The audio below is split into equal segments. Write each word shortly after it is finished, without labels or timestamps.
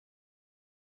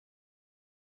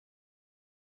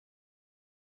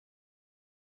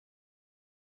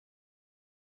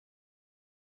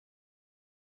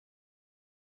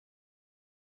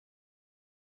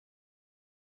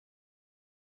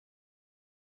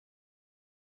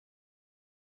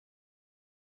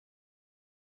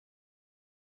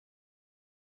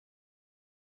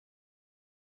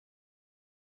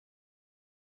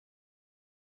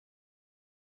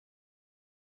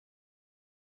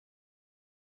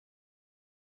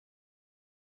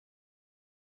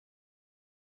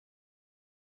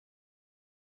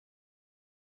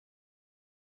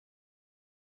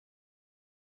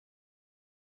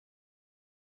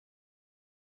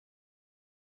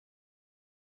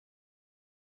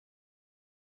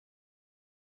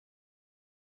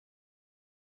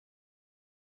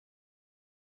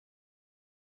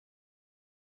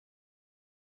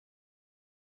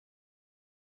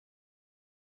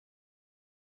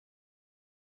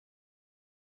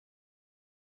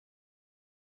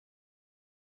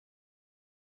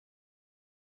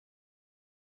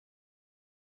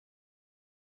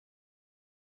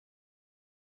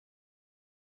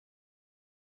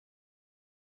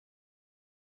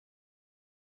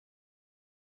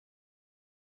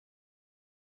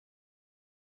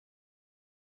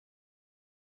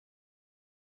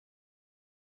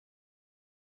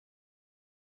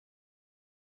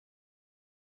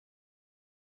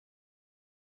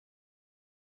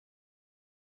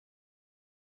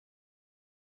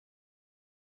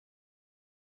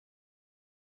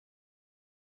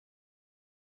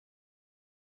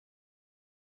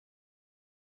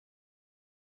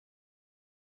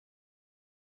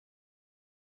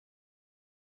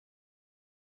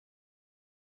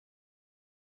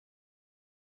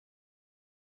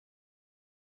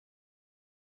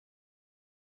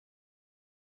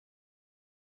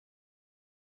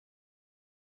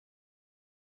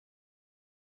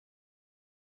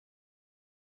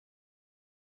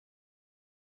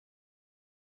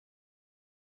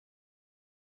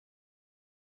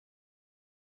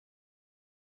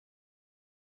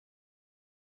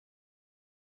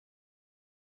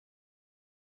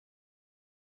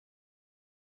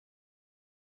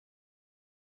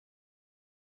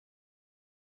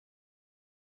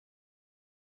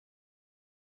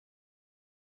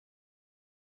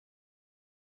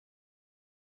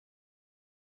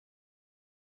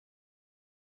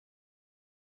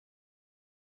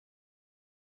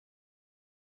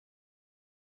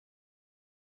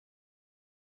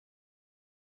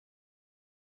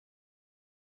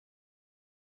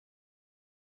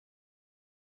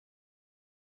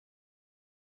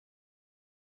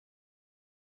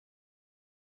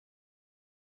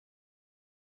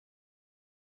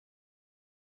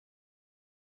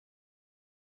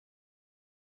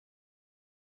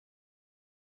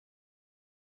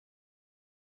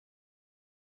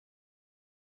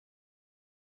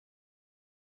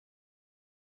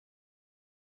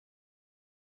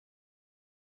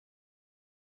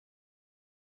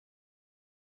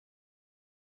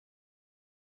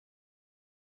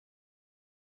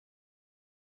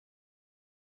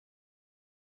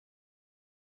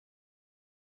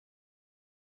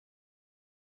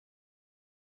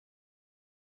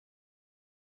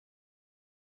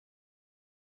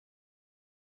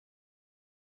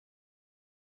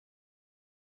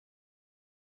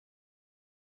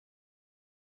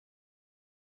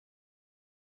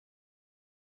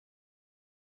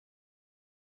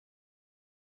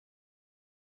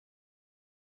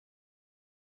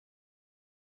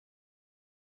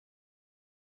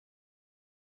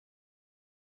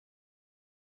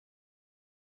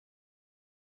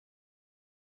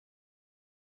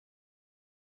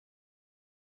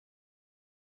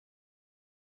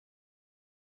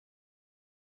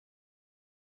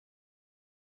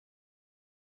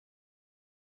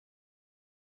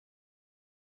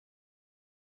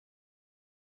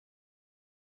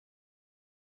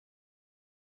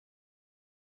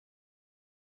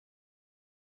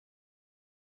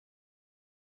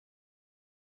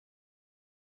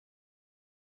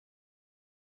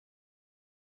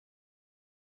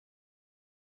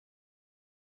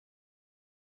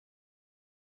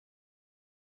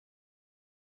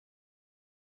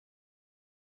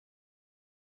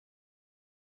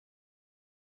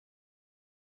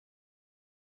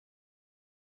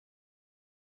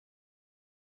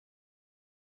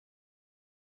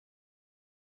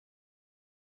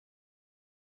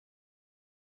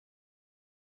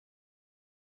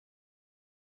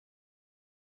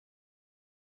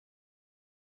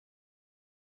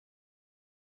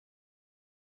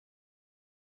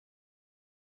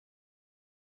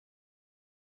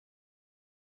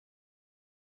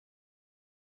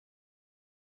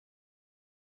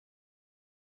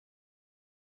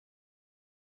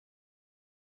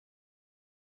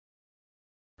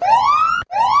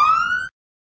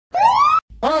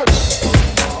Hi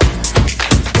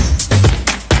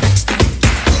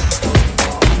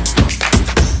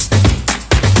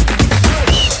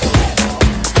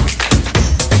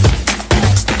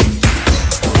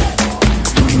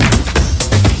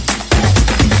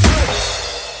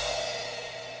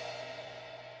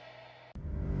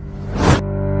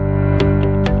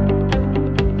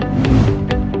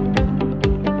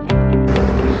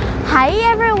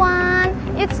everyone!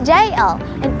 It's JL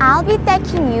and I'll be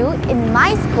taking you in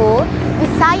my school,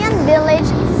 Visayan Village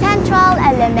Central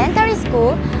Elementary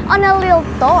School, on a little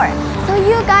tour so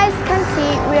you guys can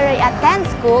see where I attend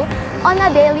school on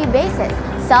a daily basis.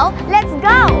 So, let's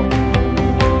go!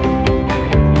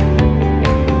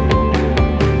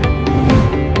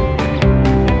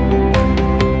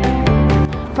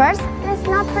 First, let's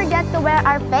not forget to wear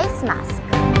our face mask.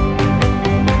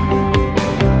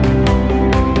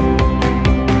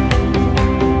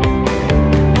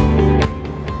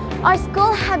 Our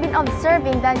school have been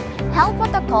observing the health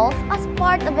protocols as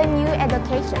part of the new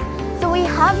education. So we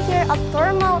have here a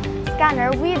thermal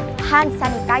scanner with hand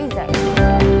sanitizer.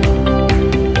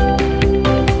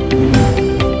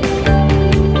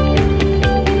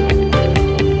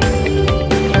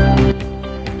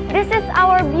 This is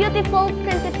our beautiful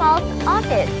principal's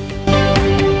office.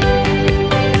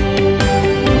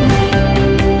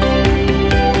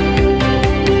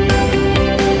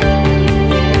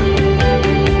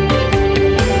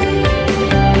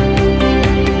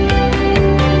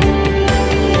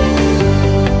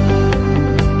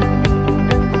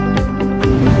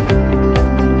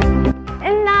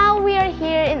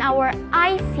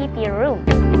 Room.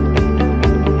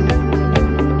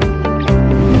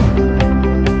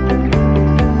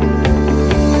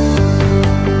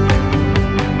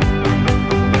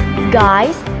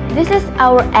 Guys, this is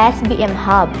our SBM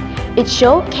Hub. It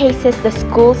showcases the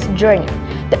school's journey,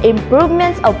 the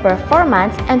improvements of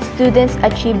performance, and students'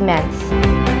 achievements.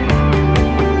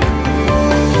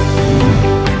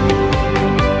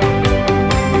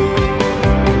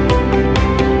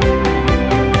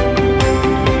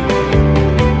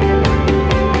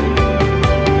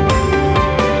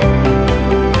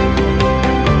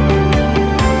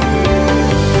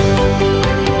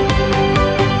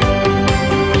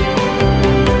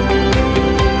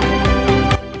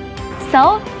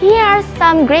 So, here are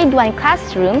some grade 1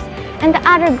 classrooms, and the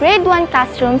other grade 1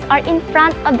 classrooms are in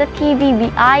front of the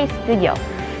TVBI studio.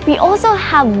 We also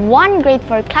have one grade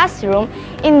 4 classroom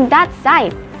in that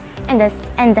side, and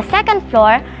the second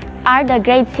floor are the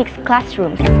grade 6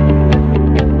 classrooms.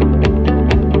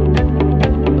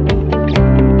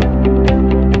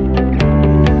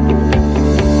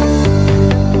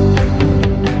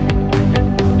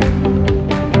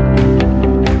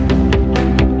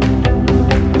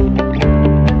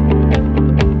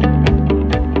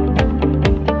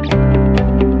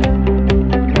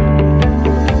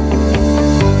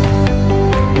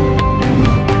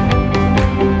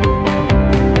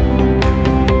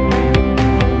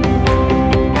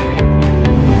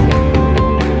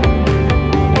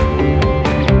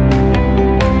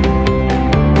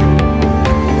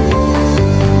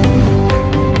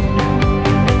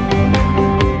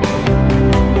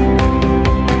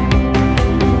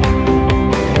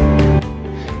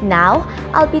 Now,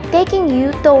 I'll be taking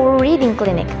you to a reading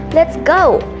clinic. Let's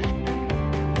go!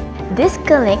 This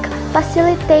clinic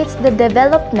facilitates the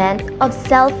development of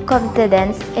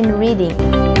self-confidence in reading.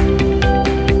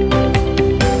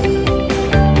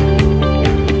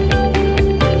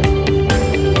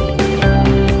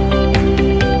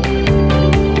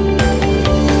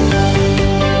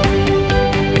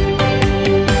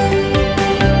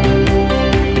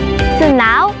 So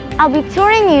now, I'll be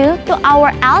touring you to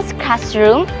our else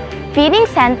classroom, feeding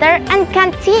center, and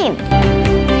canteen.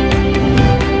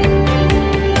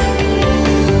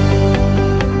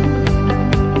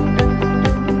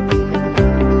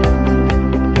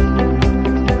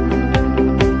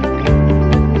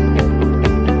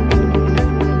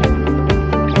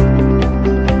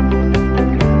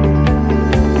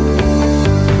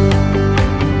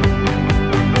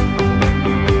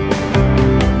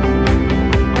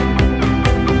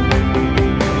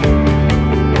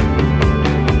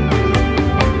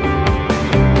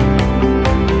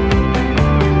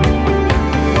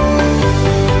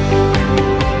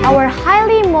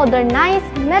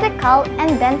 Modernized medical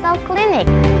and dental clinic.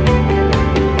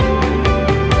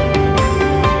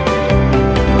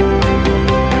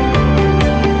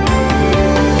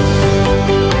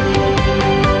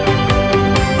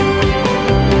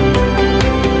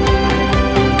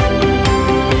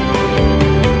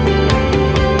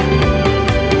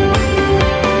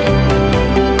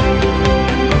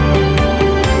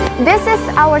 This is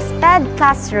our SPED class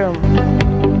classroom.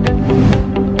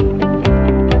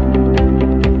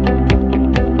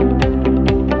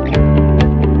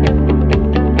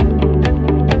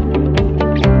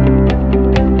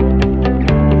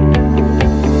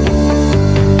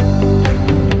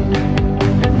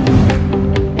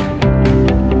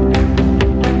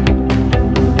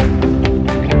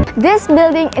 This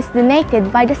building is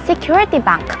donated by the Security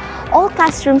Bank. All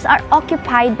classrooms are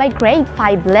occupied by grade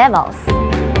 5 levels.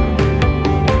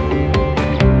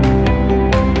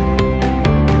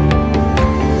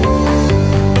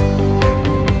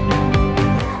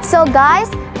 So guys,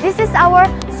 this is our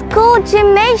school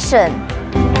gymnasium.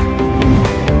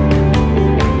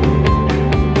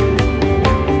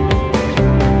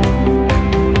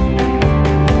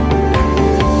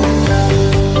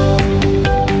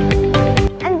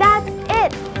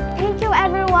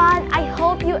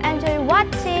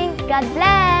 God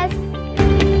bless!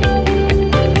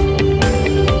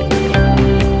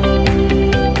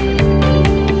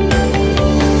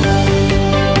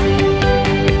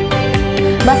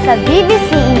 Basta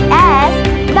VVCES,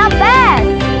 the best!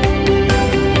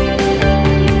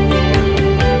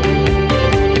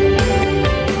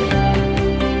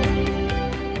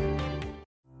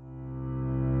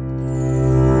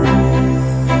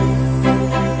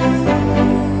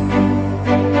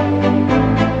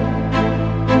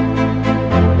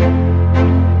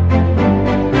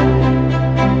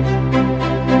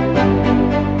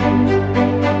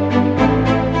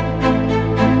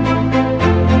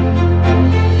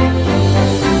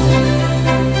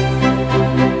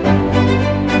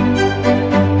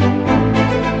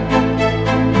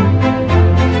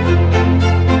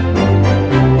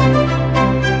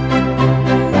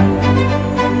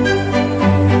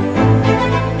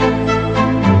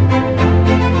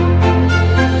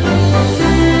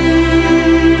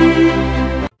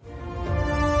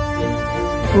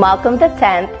 Malcolm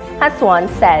X has once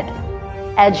said,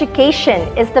 "Education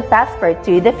is the passport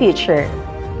to the future.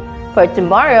 For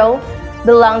tomorrow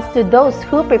belongs to those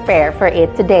who prepare for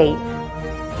it today."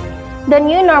 The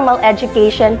new normal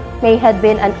education may have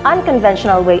been an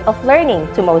unconventional way of learning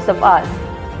to most of us,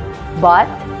 but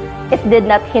it did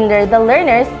not hinder the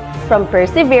learners from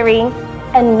persevering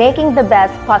and making the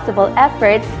best possible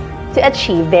efforts to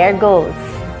achieve their goals.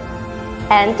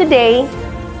 And today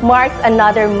marks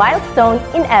another milestone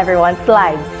in everyone's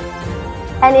lives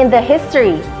and in the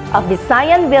history of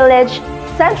Visayan Village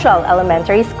Central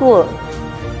Elementary School,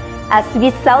 as we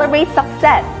celebrate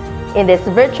success in this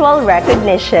virtual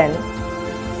recognition.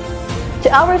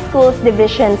 To our school's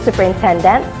Division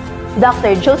Superintendent,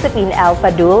 Dr. Josephine L.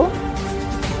 Padul,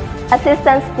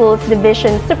 Assistant Schools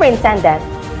Division Superintendent,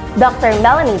 Dr.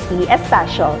 Melanie P.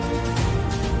 Estacio,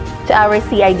 to our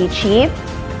CID Chief,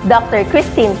 Dr.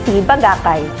 Christine C.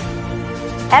 Bagakay,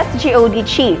 SGOD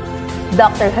Chief,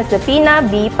 Dr. Josefina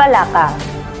B. Palaca,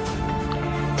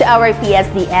 to our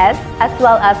PSDS as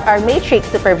well as our Matrix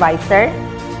Supervisor,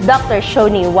 Dr.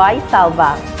 Shoni Y.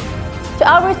 Salva, to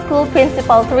our School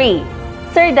Principal 3,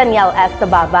 Sir Daniel S.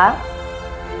 Tababa,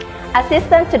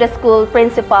 Assistant to the School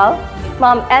Principal,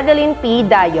 Ma'am Evelyn P.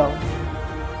 Dayo,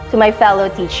 to my fellow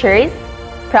teachers,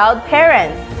 proud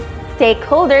parents,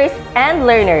 stakeholders, and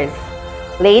learners.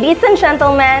 Ladies and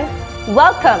gentlemen,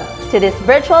 welcome to this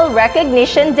Virtual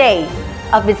Recognition Day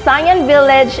of Visayan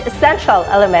Village Central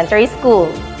Elementary School.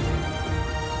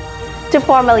 To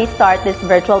formally start this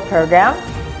virtual program,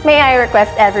 may I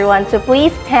request everyone to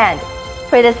please stand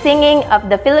for the singing of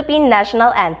the Philippine National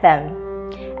Anthem.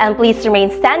 And please remain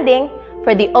standing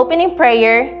for the opening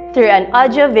prayer through an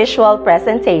audio-visual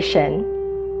presentation.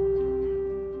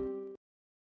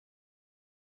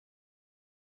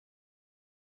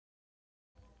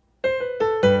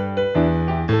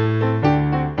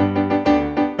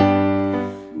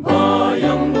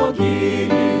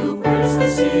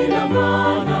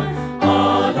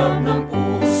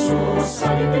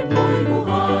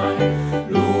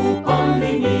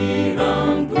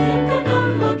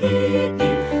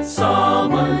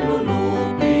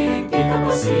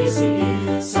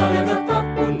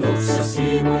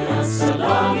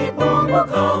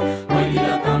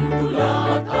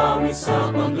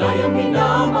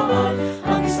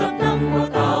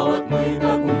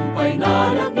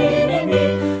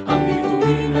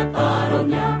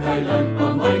 Kailan pa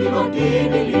may di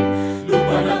magdidilim.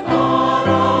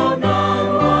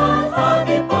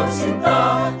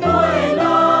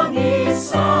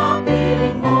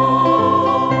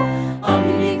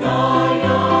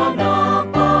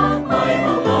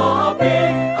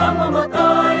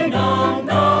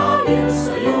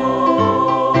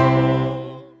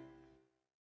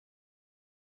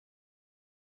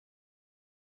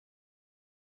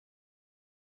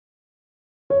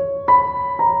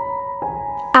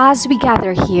 As we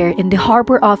gather here in the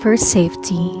harbor of your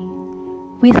safety,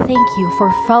 we thank you for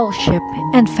fellowship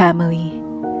and family.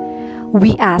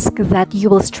 We ask that you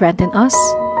will strengthen us,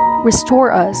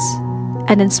 restore us,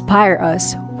 and inspire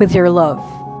us with your love.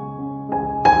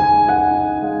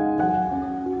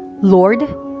 Lord,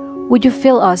 would you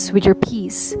fill us with your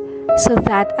peace so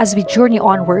that as we journey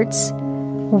onwards,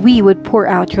 we would pour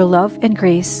out your love and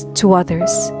grace to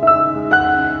others.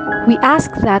 We ask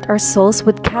that our souls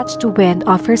would catch the wind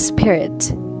of your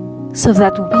Spirit so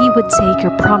that we would take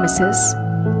your promises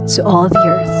to all the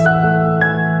earth.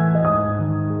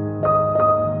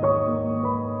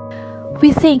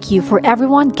 We thank you for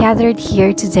everyone gathered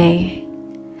here today.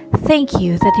 Thank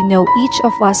you that you know each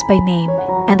of us by name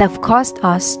and have caused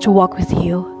us to walk with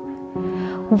you.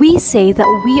 We say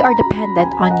that we are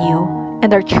dependent on you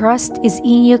and our trust is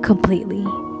in you completely.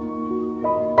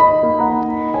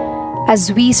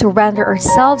 As we surrender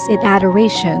ourselves in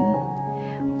adoration,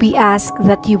 we ask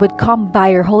that you would come by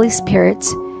your Holy Spirit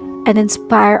and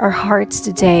inspire our hearts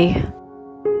today.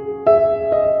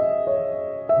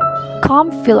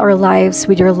 Come fill our lives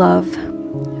with your love.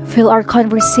 Fill our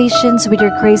conversations with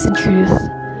your grace and truth.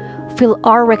 Fill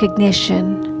our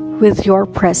recognition with your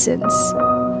presence.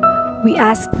 We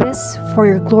ask this for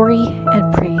your glory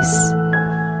and praise.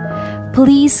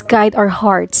 Please guide our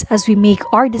hearts as we make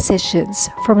our decisions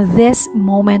from this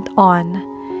moment on.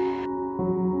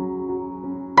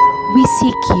 We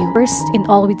seek you first in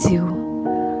all we do.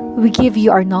 We give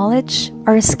you our knowledge,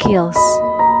 our skills,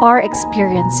 our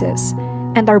experiences,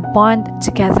 and our bond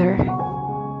together.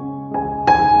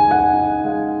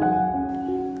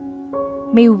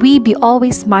 May we be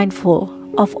always mindful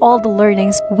of all the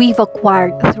learnings we've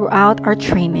acquired throughout our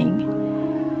training.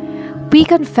 We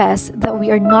confess that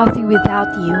we are nothing without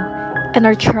you, and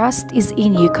our trust is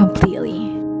in you completely.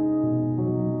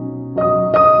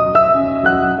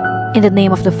 In the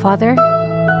name of the Father,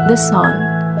 the Son,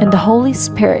 and the Holy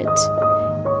Spirit.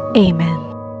 Amen.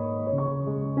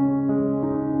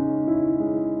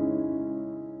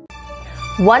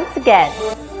 Once again,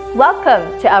 welcome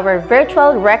to our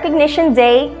Virtual Recognition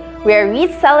Day, where we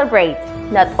celebrate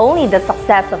not only the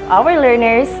success of our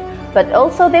learners, but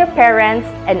also their parents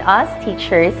and us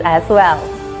teachers as well.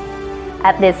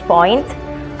 At this point,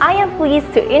 I am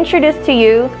pleased to introduce to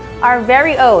you our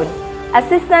very own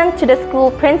Assistant to the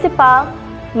School Principal,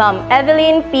 Ma'am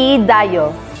Evelyn P.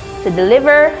 Dayo, to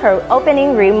deliver her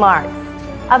opening remarks.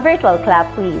 A virtual clap,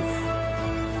 please.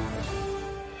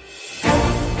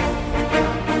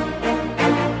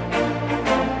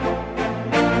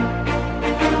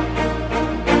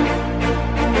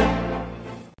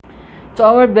 To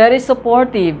our very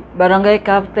supportive Barangay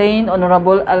Captain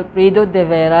Honorable Alfredo De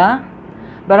Vera,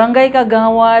 Barangay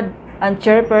Kagawad and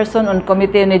Chairperson on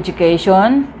Committee on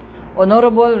Education,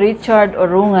 Honorable Richard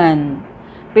Orungan,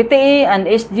 PTE and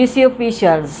SGC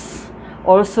officials.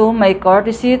 Also, my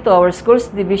courtesy to our Schools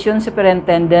Division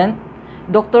Superintendent,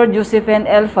 Dr. Josephine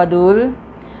L. Fadul,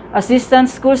 Assistant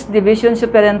Schools Division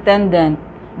Superintendent,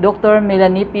 Dr.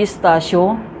 Melanie P.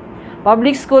 Stasio,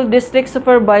 Public School District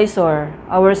Supervisor,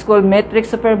 our School Metric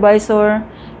Supervisor,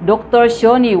 Dr.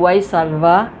 Shoni Y.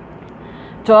 Salva,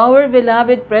 to our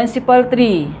beloved Principal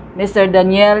 3, Mr.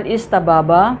 Daniel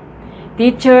Istababa,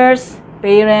 teachers,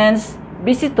 parents,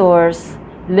 visitors,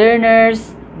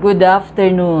 learners, good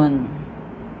afternoon.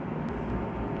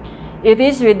 It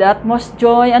is with utmost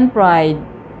joy and pride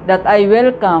that I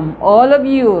welcome all of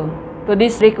you to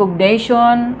this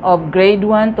recognition of Grade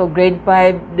 1 to Grade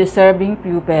 5 deserving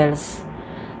pupils.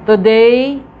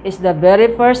 Today is the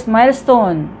very first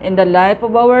milestone in the life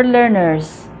of our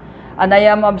learners, and I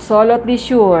am absolutely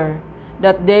sure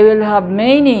that they will have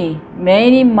many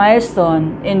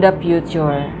milestones in the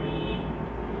future.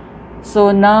 So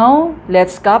now,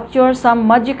 let's capture some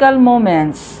magical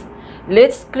moments.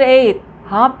 Let's create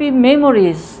happy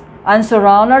memories and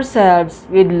surround ourselves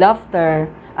with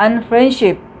laughter and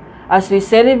friendship as we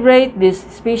celebrate this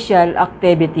special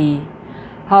activity.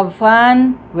 Have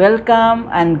fun, welcome,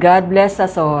 and God bless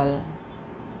us all.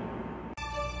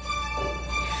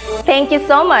 Thank you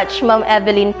so much, Ma'am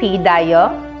Evelyn P.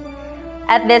 Dayo.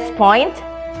 At this point,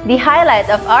 the highlight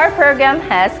of our program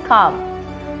has come.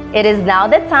 It is now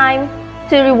the time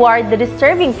to reward the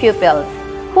deserving pupils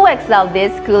who excelled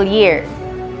this school year.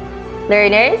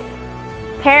 Learners,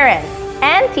 parents,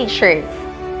 and teachers,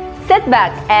 sit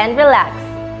back and relax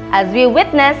as we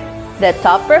witness the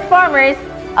top performers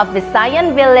of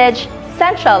Visayan Village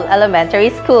Central Elementary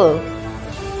School.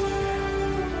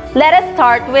 Let us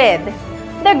start with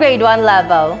the Grade 1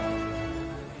 level.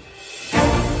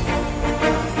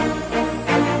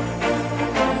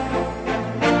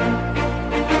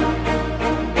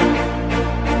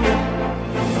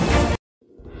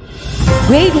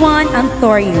 Grade 1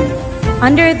 Anthurium,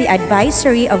 under the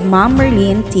advisory of Ma'am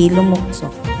Merlin T. Lumukso.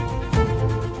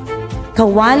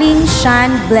 Kawaling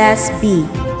Shan Bless B,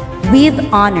 with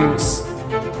honors.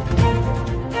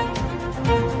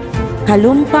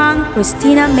 Kalumpang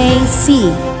Christina May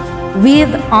C, with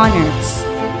honors.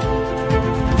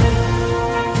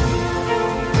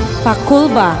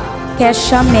 Pakulba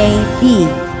Kesha May B,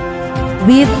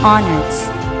 with honors.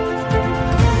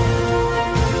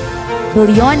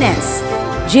 Bullones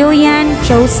Jillian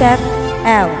Joseph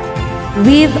L,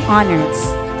 with honors.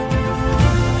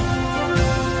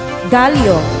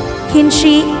 Galio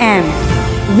Kinshi M,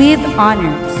 with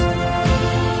honors.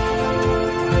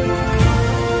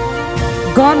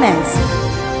 Gomez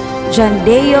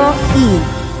Jandeo E,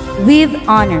 with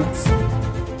honors.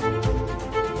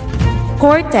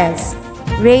 Cortez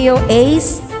Rayo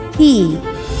Ace P,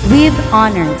 with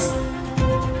honors.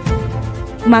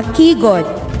 Makigod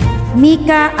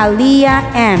Mika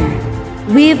Aliyah M,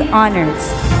 with honors.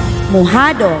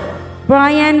 Mujado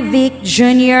Brian Vic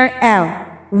Jr. L,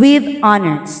 with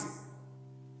honors.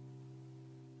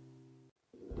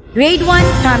 Grade 1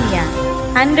 Kamya,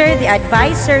 under the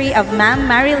advisory of Ma'am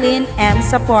Marilyn M.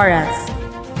 Saporas.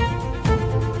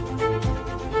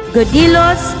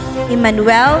 Godilos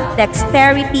Emmanuel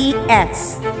Dexterity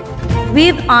S,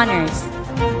 with honors.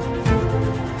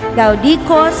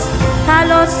 Gaudicos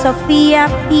Carlos Sofia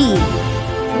P,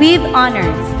 with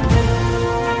honors.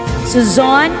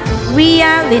 Suzon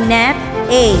Ria Lynette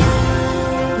A,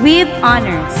 with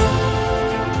honors.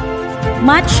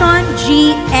 Machon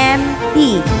G. M.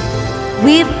 P,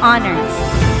 with honors.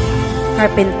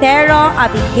 Carpintero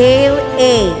Abigail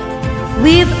A,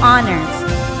 with honors.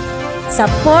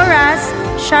 Saporas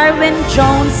Sharwin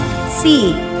Jones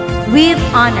C, with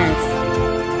honors.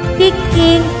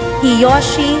 King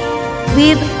Kiyoshi,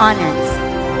 with honors.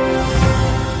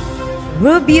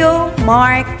 Rubio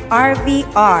Mark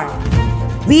RVR,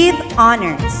 with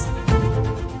honors.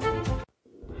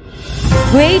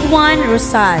 Grade 1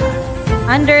 Rosal,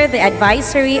 under the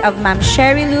advisory of Ma'am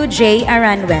Sherilu J.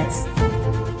 Aranwes.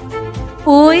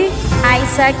 Uy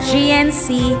Isaac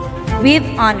GNC, with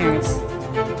honors.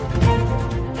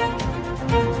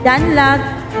 Danlag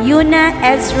Yuna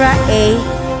Ezra A,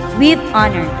 with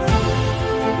honors.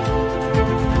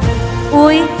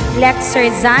 Uy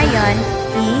Lexer Zion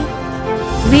E,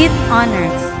 with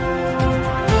honors.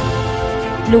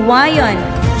 Luwayon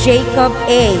Jacob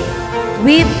A,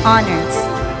 with honors.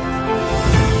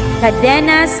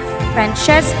 Cadenas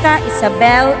Francesca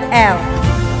Isabel L,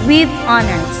 with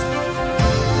honors.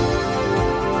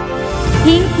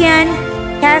 Hinkian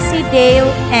Cassie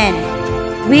Dale N,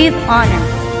 with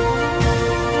honors.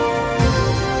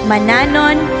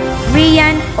 Mananon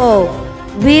Rian O,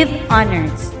 with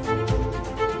honors.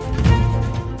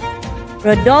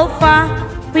 Rodolfa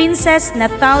Princess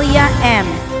Natalia M,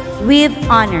 with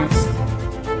honors.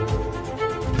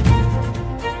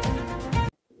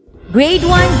 Grade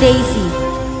 1 Daisy,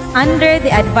 under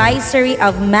the advisory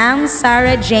of Ma'am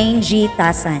Sarah Jane G.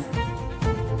 Tasan.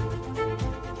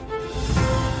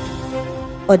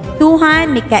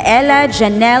 Odtuhan Micaela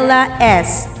Janela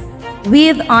S,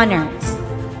 with honors.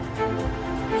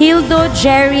 Hildo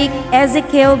Jeric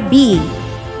Ezekiel B,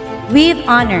 with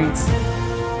honors.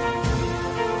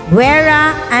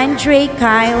 Guerra Andre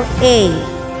Kyle A,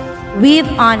 with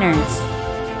honors.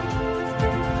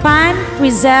 Pan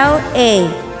Rizal A,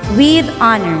 with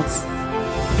honors.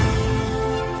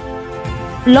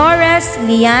 Flores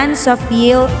Lian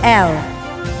Sofiel L,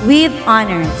 with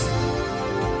honors.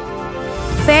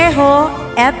 Fejo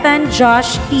Ethan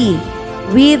Josh E,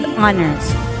 with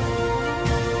honors.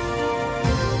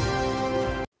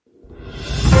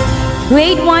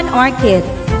 Grade 1 Orchid,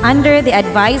 under the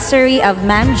advisory of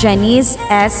Ma'am Janice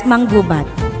S. Manggubat.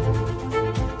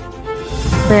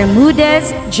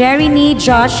 Bermudez Jeremy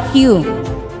Josh Q,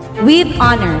 with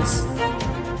honors.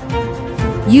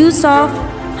 Yusuf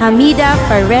Hamida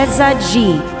Pereza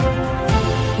G,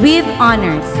 with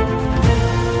honors.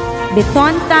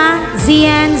 Betonta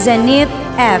Zian Zenith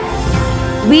F,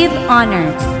 with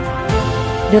honors.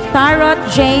 Dutarot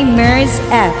J. Mers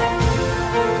F,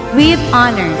 with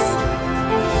honors.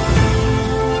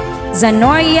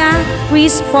 Zanoria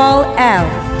Chris Paul L,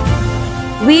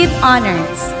 with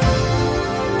honors.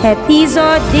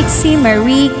 Hetizo Dixie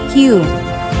Marie Q,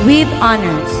 with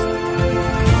honors.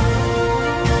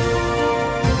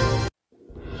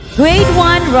 Grade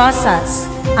 1 Rosas,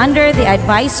 under the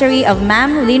advisory of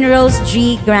Ma'am Linrose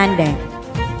G. Grande.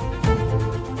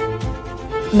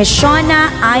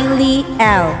 Mishona Ailey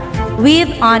L,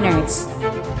 with honors.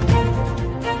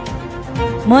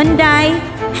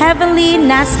 Mundai Heavenly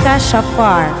Nazca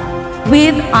Shafar,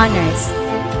 with honors.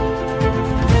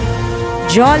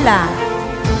 Jola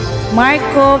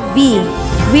Marco V.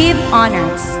 with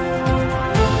honors.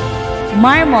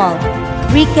 Marmol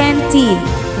Riken T.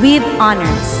 with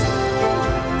honors.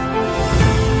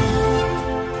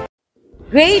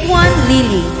 Grade 1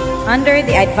 Lily, under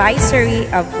the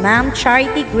advisory of Ma'am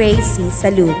Charity Grace C.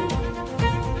 Salud.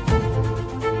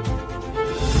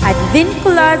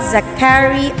 Advincula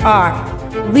Zachary R.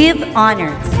 with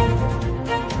honors.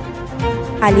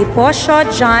 Aliposio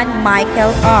John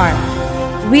Michael R.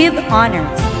 with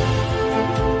honors.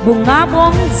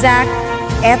 Bungabong Zach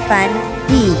Ethan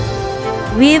E.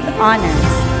 with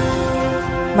honors.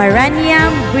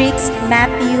 Maraniam Briggs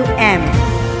Matthew M.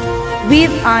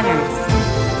 with honors.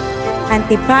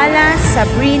 Antipala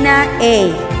Sabrina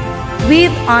A.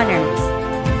 with honors.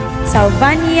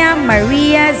 Salvania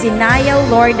Maria Zinaya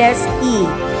Lourdes E.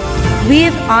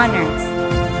 with honors.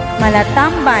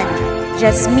 Malatamban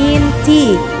Jasmine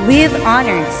T. with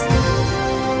honors.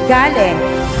 Gale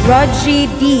Rodri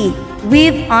D.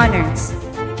 with honors.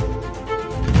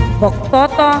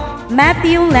 Boktoto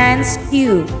Matthew Lance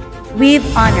Q. with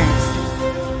honors.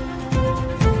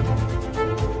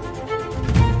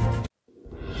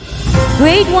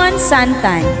 Grade 1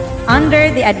 Santan, under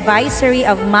the advisory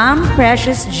of Ma'am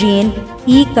Precious Jean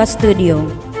E. Custodio.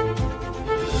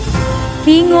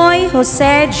 Pingoy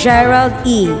Jose Gerald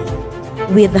E.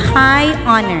 with high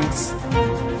honors.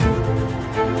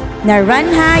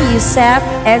 Naranha Yusef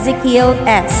Ezekiel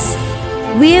S.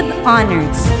 with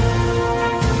honors.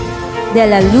 De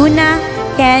la Luna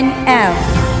Ken L.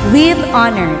 with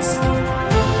honors.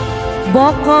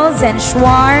 Bokol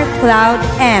Zenshwar Cloud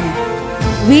M.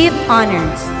 with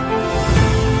honors.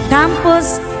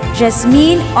 Campus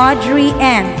Jasmine Audrey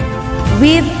M.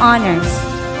 with honors.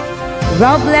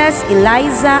 Robles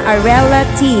Eliza Arella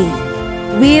T.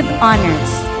 with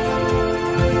honors.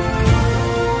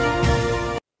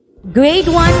 Grade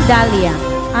 1 Dahlia,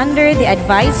 under the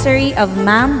advisory of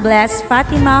Ma'am Bless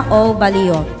Fatima O.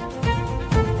 Balio.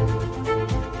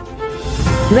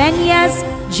 Dueñas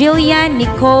Jillian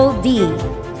Nicole D.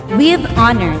 with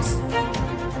honors.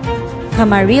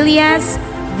 Camarillas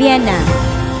Vienna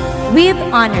with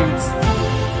honors.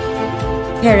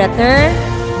 Perater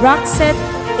Roxette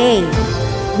A.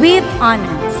 with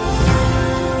honors.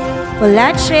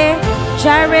 Polache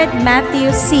Jared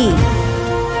Matthew C.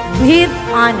 with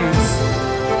honors.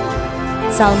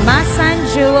 Salmasan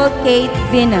Jewel Kate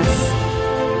Venus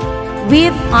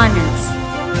with honors.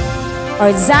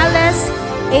 Orzales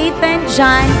Ethan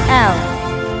John L.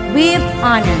 with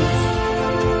honors.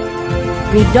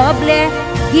 Redoble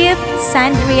Gift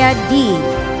Sandria D.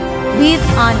 with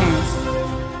honors.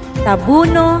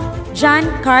 Tabuno John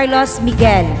Carlos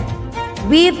Miguel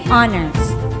with honors.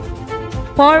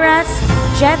 Poras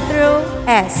Jethro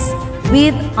S.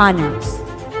 with honors.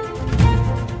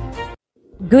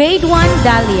 Grade 1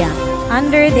 Dahlia,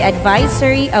 under the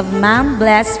advisory of Ma'am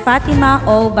Bless Fatima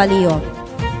O. Balio.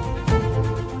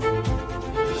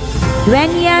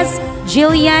 Dueñas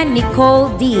Jillian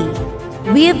Nicole D.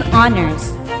 with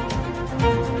honors.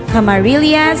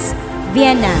 Camarillas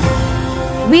Vienna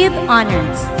with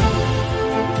honors.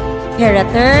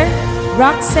 Perater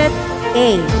Roxette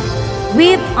A.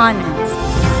 with honors.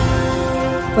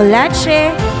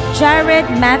 Polache Jared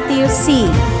Matthew C.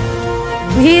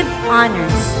 with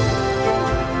honors.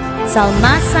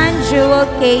 Salmasan Jewel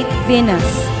Kate Venus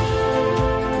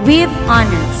with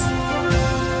honors.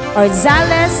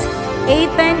 Orzales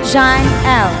Ethan John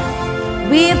L.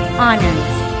 with honors.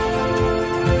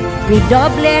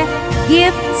 Redoble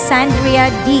Gift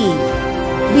Sandria D.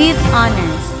 with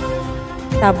honors.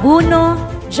 Tabuno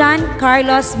John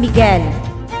Carlos Miguel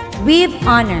with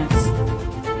honors.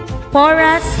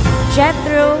 Poras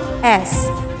Jethro S.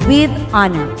 with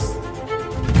honors.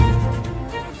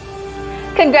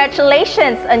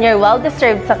 Congratulations on your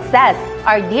well-deserved success,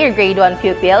 our dear Grade 1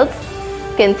 pupils.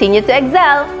 Continue to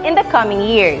excel in the coming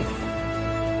years.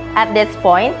 At this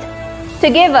point, to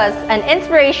give us an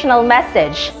inspirational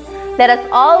message, let us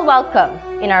all welcome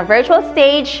in our virtual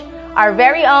stage our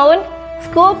very own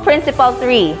School Principal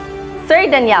 3, Sir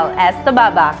Daniel S.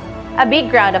 Tababa. A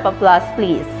big round of applause,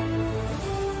 please.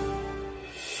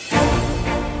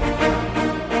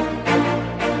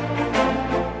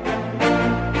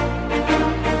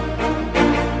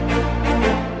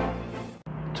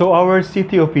 To our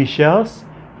city officials,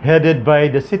 headed by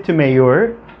the City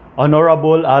Mayor,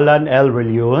 Honorable Alan L.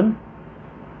 Relion.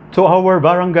 To our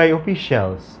barangay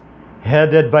officials,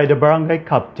 headed by the Barangay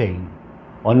Captain,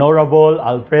 Honorable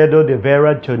Alfredo de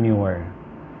Vera Jr.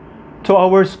 To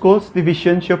our Schools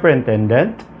Division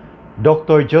Superintendent,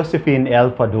 Dr. Josephine L.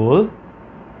 Fadul.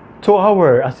 To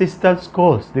our Assistant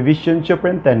Schools Division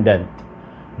Superintendent,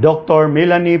 Dr.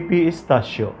 Melanie P.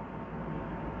 Estacio.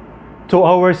 To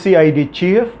our CID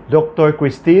Chief, Dr.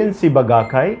 Christine C.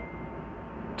 Bagakay.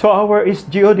 To our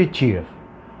SGOD Chief,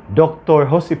 Dr.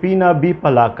 Josepina B.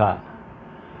 Palaca.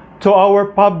 To our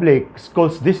Public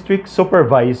Schools District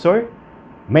Supervisor,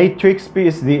 Matrix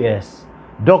PSDS,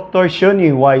 Dr. Shoni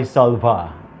Y.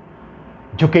 Salva.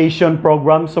 Education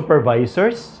Program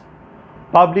Supervisors,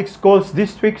 Public Schools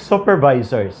District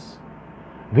Supervisors,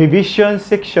 Division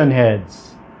Section Heads.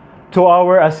 To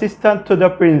our Assistant to the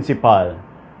Principal,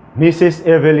 Mrs.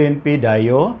 Evelyn P.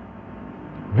 Dayo,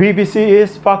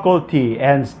 VVCES faculty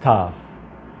and staff.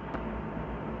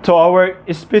 To our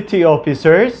SPT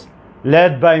officers,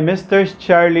 led by Mr.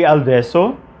 Charlie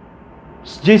Aldeso,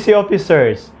 GC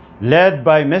officers, led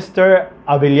by Mr.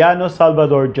 Avellano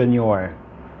Salvador Jr.,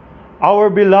 our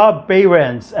beloved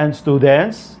parents and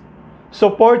students,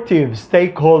 supportive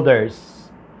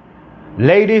stakeholders,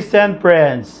 ladies and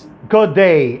friends, good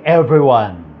day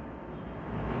everyone.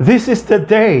 This is the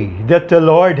day that the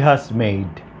Lord has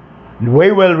made.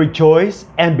 We will rejoice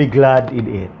and be glad in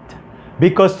it,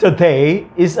 because today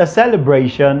is a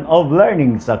celebration of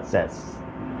learning success.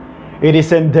 It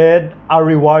is indeed a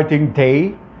rewarding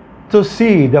day to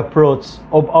see the fruits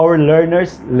of our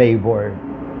learners' labor.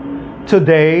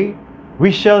 Today,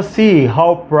 we shall see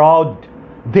how proud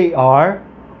they are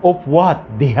of what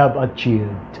they have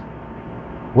achieved.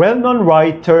 Well-known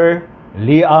writer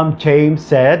Liam James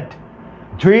said,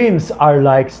 "Dreams are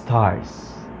like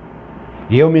stars.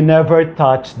 You may never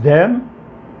touch them,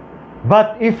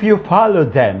 but if you follow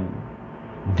them,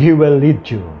 they will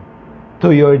lead you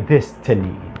to your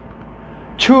destiny."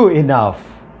 True enough,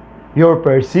 your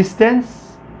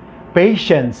persistence,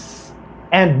 patience,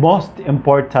 and most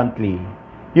importantly,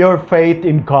 your faith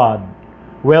in God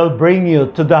will bring you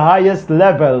to the highest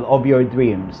level of your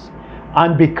dreams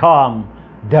and become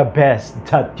the best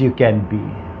that you can be.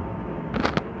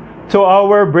 To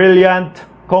our brilliant,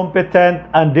 competent,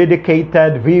 and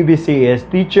dedicated VVCES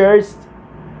teachers,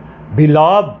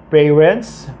 beloved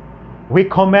parents, we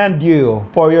commend you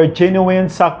for your genuine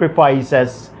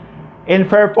sacrifices in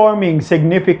performing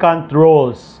significant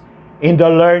roles in the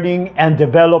learning and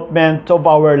development of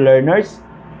our learners,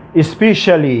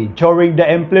 especially during the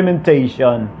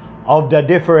implementation of the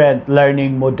different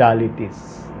learning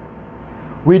modalities.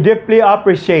 We deeply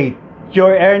appreciate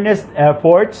your earnest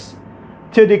efforts,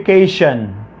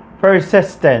 dedication,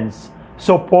 persistence,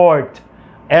 support,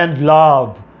 and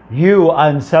love you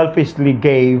unselfishly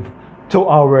gave to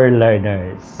our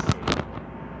learners.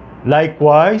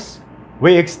 Likewise,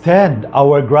 we extend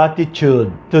our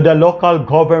gratitude to the local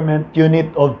government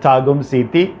unit of Tagum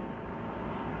City,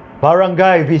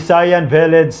 Barangay Visayan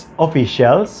Village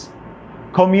officials,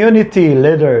 community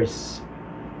leaders,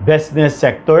 business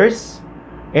sectors,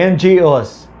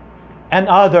 NGOs, and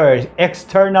other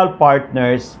external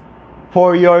partners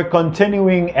for your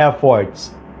continuing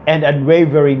efforts and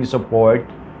unwavering support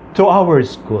to our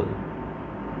school.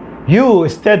 You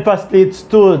steadfastly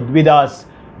stood with us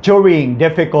during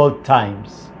difficult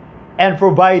times and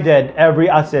provided every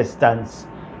assistance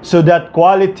so that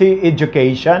quality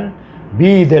education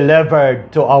be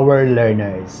delivered to our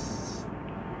learners.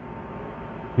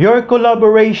 Your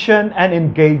collaboration and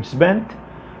engagement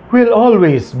will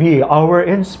always be our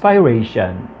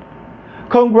inspiration.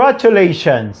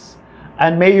 Congratulations,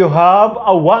 and may you have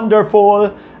a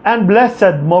wonderful and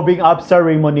blessed moving up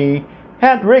ceremony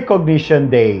and recognition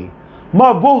day.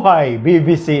 Mabuhay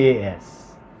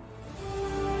VVCES!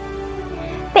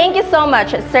 Thank you so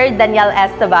much, Sir Daniel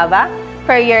Estababa,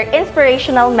 for your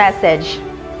inspirational message.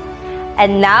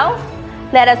 And now,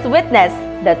 let us witness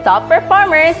the top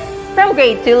performers from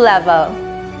grade 2 level.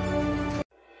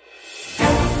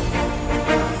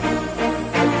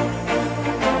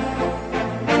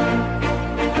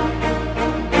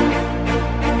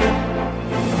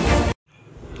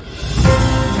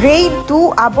 Grade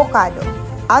 2 Avocado,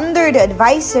 under the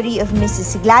advisory of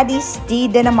Mrs. Gladys D.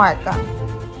 Dinamarca.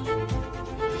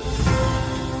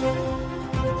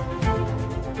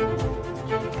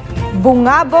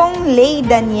 Bungabong Lay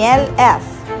Daniel F.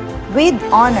 with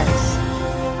honors.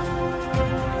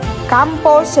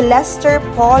 Campos Lester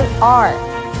Paul R.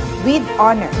 with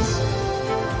honors.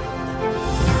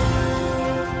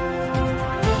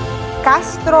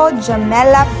 Castro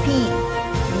Jamela P.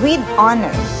 with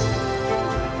honors.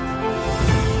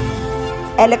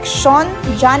 Election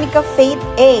Janica Faith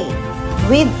A.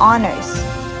 with honors.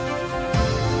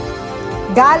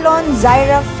 Galon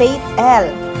Zaira Faith L.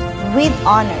 with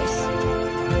honors.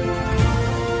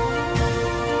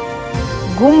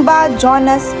 Gumba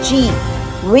Jonas G.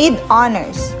 with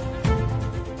honors.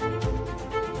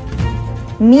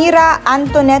 Mira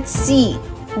Antoinette C.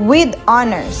 with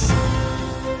honors.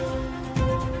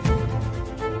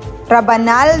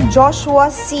 Rabanal Joshua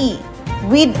C.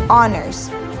 with honors.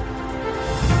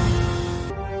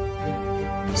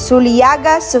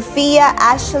 Suliaga Sofia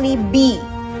Ashley B.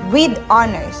 with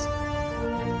honors.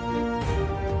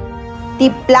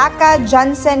 Tiplaca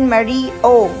Johnson Marie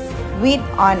O. with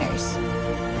honors.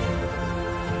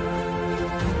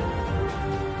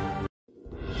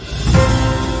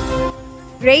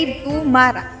 Grade 2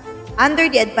 Mara, under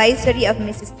the advisory of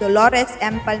Mrs. Dolores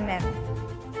M. Palmero.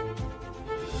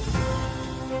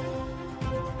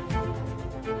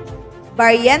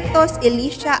 Barrientos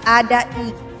Elisha Ada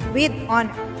E. with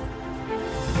honor.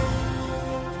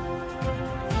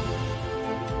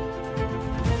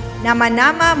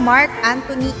 Namanama Mark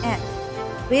Anthony S.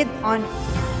 with honor.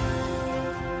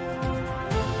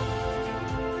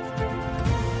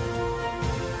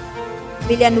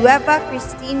 Villanueva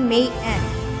Christine May N.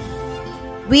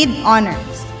 with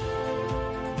honors.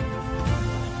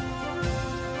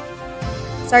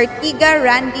 Sartiga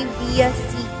Randy Villa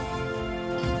C.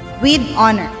 with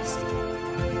honors.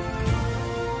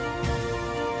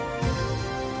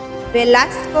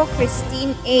 Velasco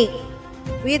Christine A.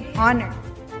 with honors.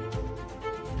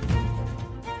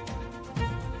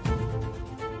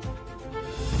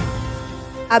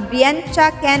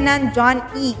 Abiencha Kenan John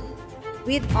E.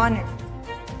 with honors.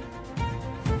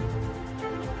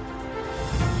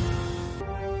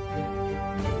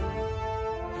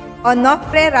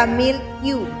 Onofre Ramil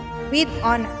Q. with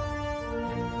honor.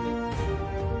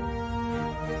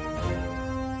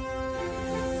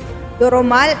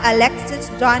 Doromal Alexis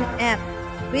John M.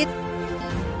 with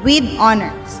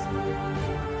honors.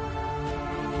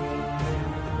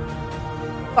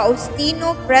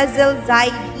 Faustino Prezel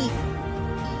Zai E.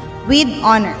 with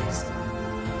honors.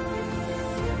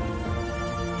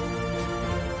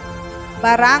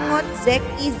 Barangot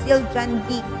Zeki Ziljan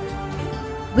D.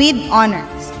 with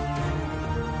honors.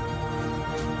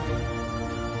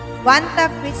 Vanta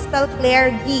Crystal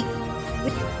Claire D.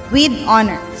 with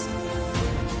honors.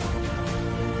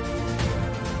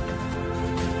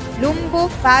 Lumbo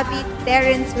Fabi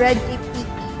Terence Reggie P.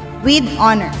 with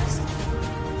honors.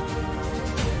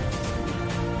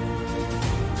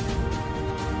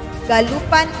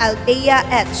 Galupan Althea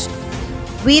H.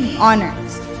 with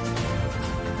honors.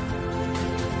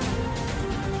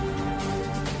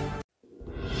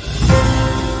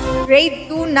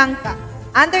 Grade 2 Nangka,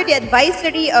 under the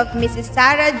advisory of Mrs.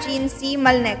 Sarah Jean C.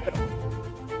 Malnegro.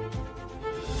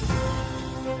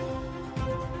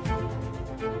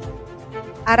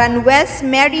 Aranwes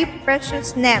Mary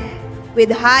Precious Nem,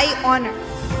 with high honor.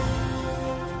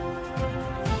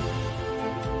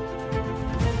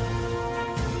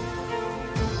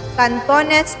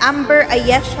 Cantones Amber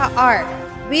Ayesha R.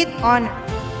 with honor.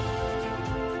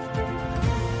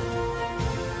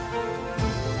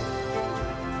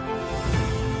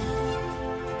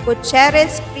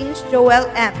 Gutierrez Prince Joel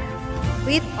M.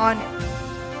 with honor.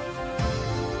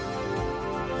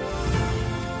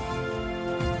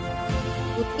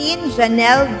 Putin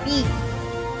Janelle B.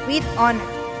 with honor.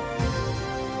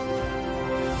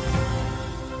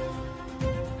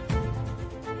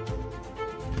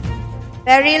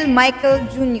 Beryl Michael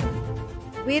Jr.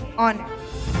 with honor.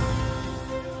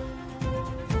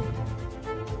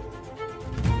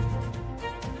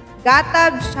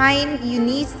 Gatab Shine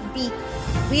Eunice B.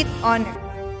 with honor.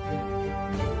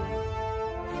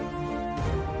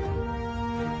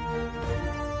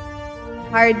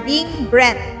 Harding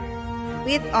Brent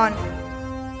with honor.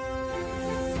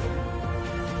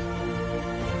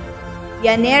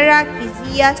 Yanera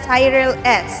Kizia Cyril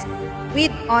S.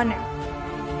 with honor.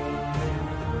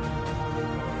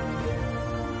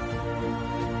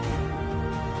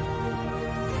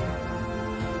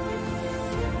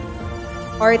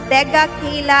 Ortega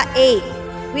Kayla A.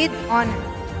 with honor.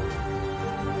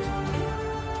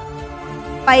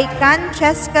 Paikan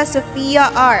Cheska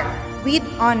Sofia R. with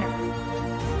honor.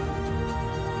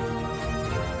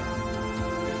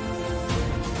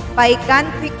 Paikan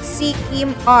Trixie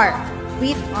Kim R.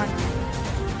 with honor.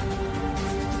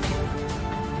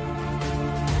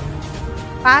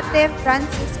 Pate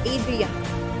Francis Adrian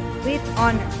with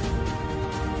honor.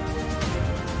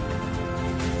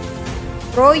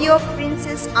 Royo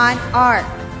Princess Anne R.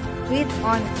 with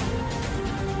honor.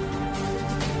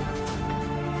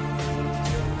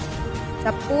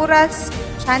 Sapuras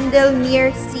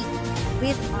Chandelmere C.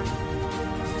 with honor.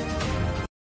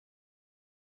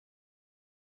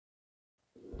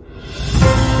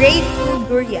 Grade 2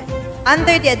 Durian,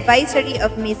 under the advisory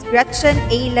of Ms. Gretchen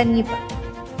A. Laniba.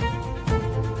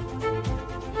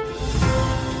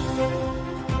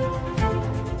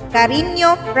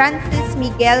 Carino Francis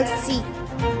Miguel C.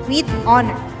 with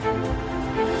honor.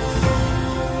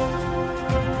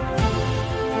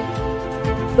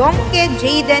 Domke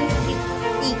Jaden T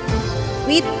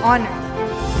with honor.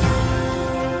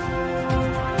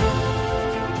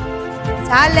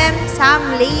 Salem Sam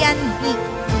Layan B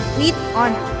with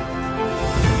honor.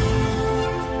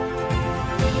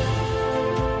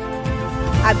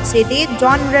 Absede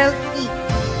John Rel T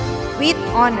with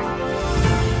honor.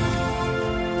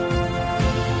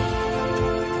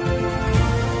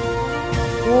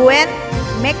 Gwen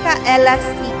Micaela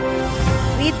C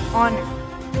with honor.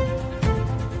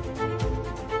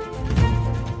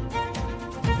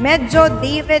 Medjo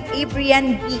David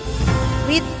Abrian B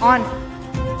with honor.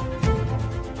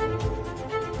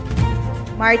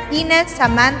 Martinez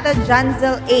Samantha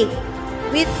Janzel A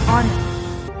with honor.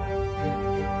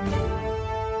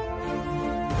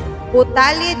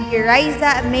 Butalid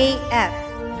Giraiza May F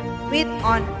with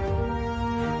honor.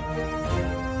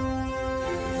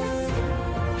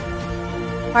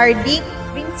 Harding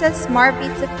Princess Marvi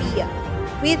Sophia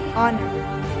with honor.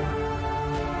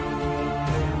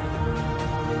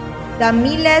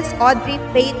 Damiles Audrey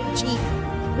Faith G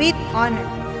with honor.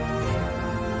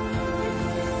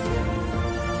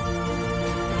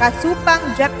 Kasupang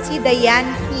Jepsi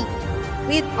Dayan P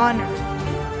with honor.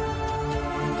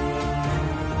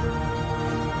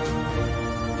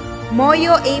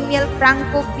 Moyo Emil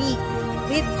Franco B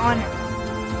with honor.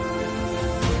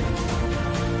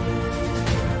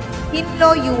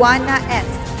 Hinlo Yuana S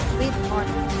with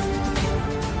honor.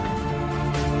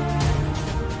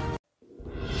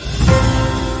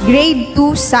 Grade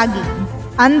 2 Sagi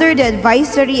under the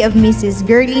advisory of Mrs.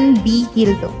 Gerlin B.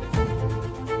 Hildo.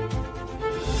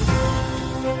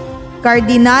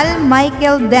 Cardinal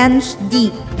Michael Dench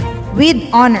D with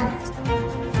honors.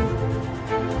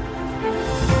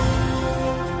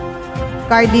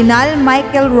 Cardinal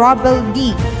Michael Robel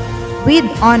D with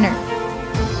honor.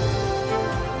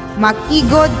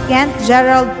 Makigod Kent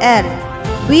Gerald L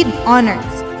with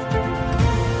honors.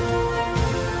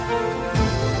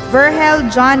 Verhel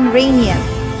John Rainier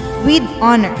with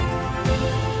honor.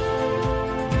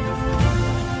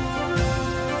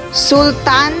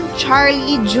 Sultan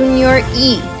Charlie Jr.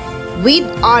 E with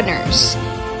honors.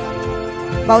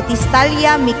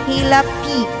 Bautistalia Michaela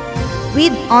P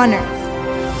with honors.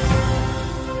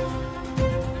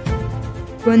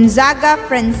 Gonzaga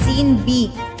Francine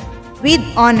B with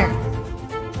honors.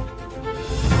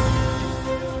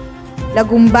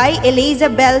 Lagumbay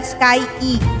Elizabeth Sky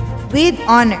E with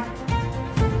honor.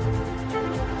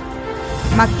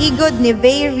 Makigod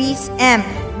Neve Reese M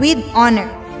with honor.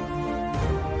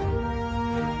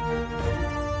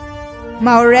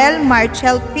 Maurel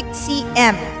Marchel Pixie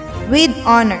M with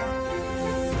honor.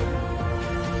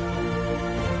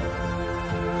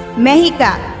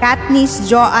 Mexica Katniss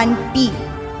Joan P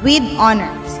with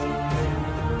honors.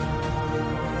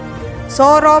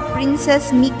 Soro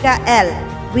Princess Mika L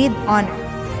with honor.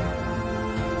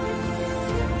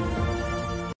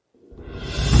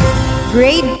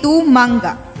 Grade 2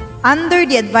 Manga under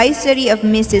the advisory of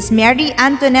Mrs. Mary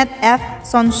Antoinette F.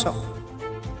 Sonso.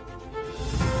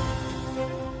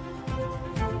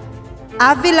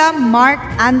 Avila Mark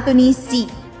Anthony C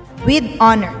with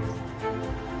honors.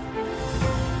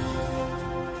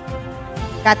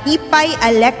 Katipay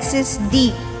Alexis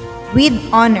D with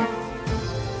honors.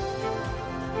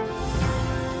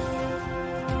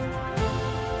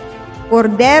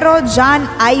 Cordero John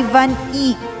Ivan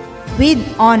E with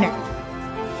honor.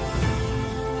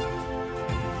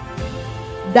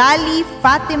 Dali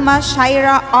Fatima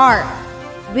Shaira R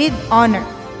with honor.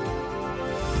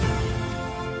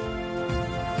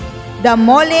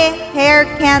 Damole Hair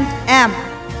Kent M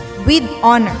with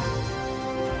honor.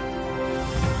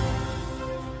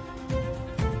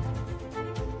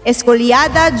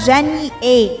 Escoliada Jenny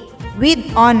A with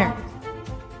honor.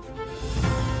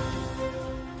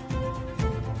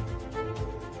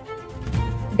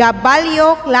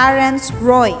 Gabalio Clarence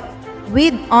Roy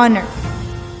with honor.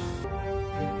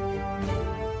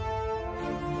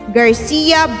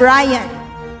 Garcia Brian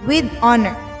with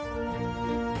honor.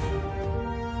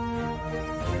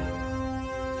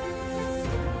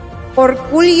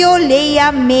 Porculio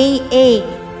Leia May A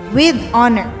with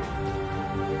honor.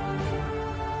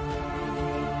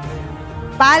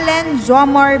 Palen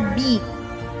Jomar B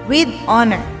with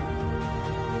honor.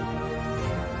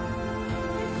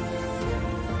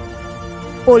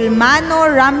 Pulmano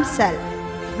Ramsal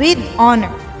with honor.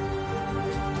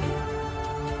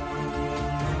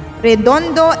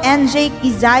 Redondo NJ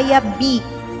Kizaya B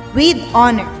with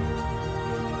honor.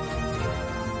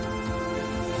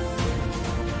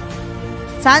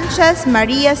 Sanchez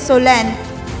Maria Solen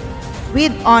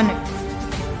with honor.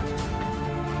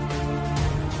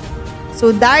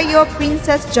 Sudario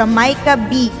Princess Jamaica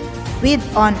B with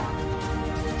honor.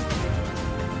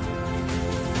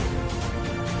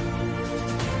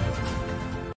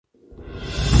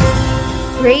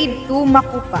 Grade 2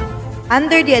 Makupa,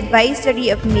 under the advisory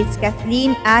of Ms.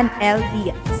 Kathleen Ann L.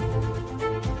 Diaz.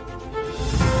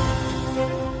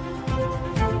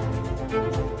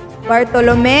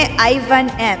 Bartolome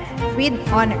Ivan M. with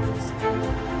honors.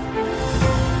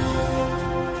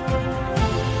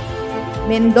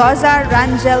 Mendoza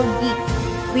Rangel D.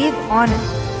 with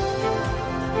honors.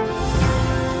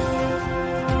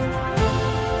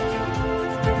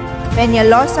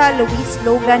 Peñalosa Luis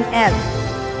Logan L.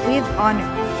 with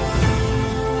honors.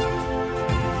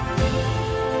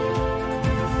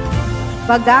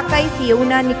 Bagakay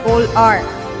Fiona Nicole R.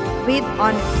 with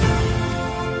honors.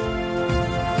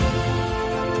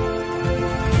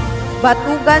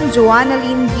 Batugan Joanna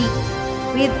Lynn D.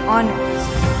 with honors.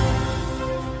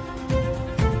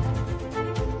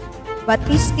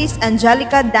 Batistis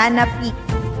Angelica Dana P.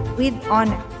 with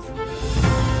honors.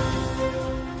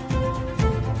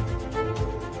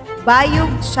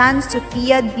 Bayug Shan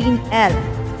Sophia Dean L.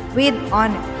 with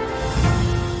honor.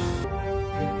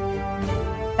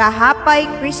 Kahapay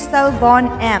Crystal Von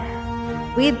M.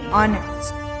 with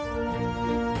honors.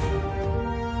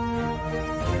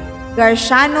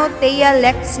 Garciano Thea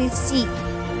Lexi C.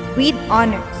 with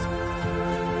honors.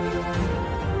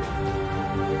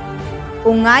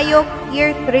 Ungayo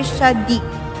Kier Trisha D.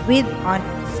 with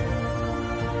honors.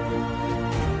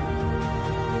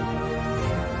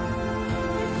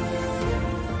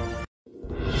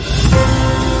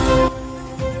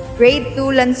 Grade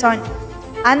 2 Lanson,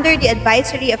 under the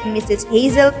advisory of Mrs.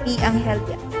 Hazel P.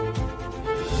 Angelia.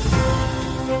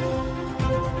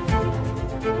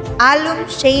 Alum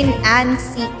Shane Ann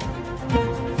C.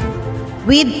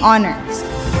 with honors.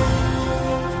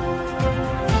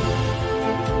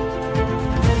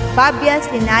 Fabia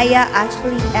Sinaya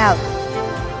Ashley L.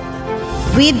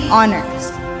 with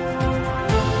honors.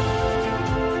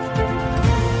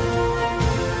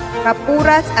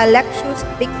 Kapuras Alexius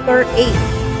Victor A.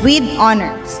 with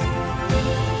honors.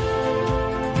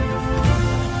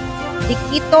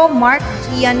 Diquito Mark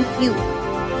Gian Q.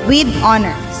 with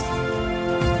honors.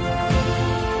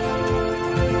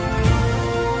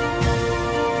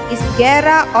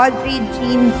 Isguera Audrey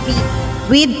Jean B.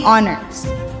 with honors.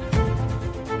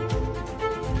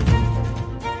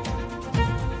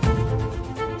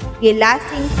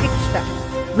 Gilasing Fiksha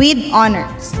with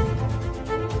honors.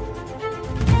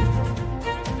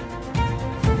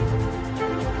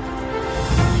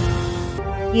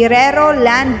 Guerrero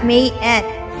Land May N.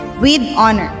 with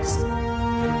honors.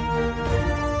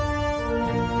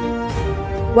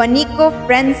 Juanico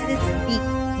Francis B.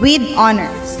 with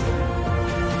honors.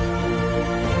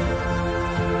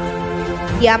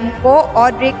 Yamko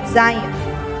Audric Zion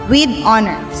with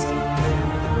honors.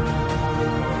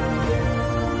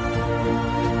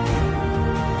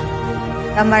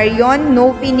 Tamarion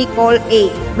Novi Nicole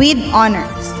A. with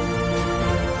honors.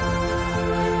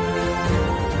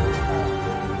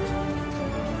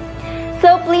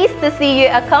 So pleased to see you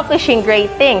accomplishing great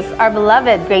things, our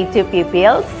beloved Grade 2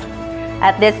 pupils.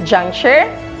 At this juncture,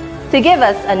 to give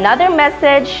us another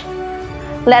message,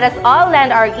 let us all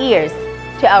lend our ears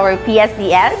to our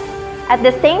PSDS. At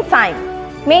the same time,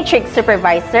 Matrix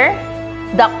Supervisor,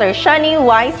 Dr. Shani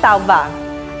Y. Salva.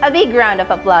 A big round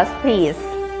of applause, please.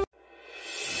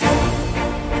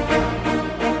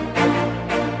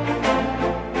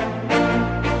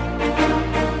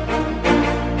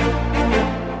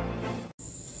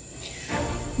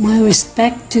 My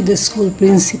respect to the school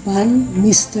principal,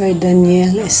 Mr.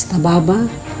 Daniel Estababa,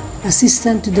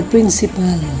 assistant to the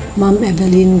principal, Ma'am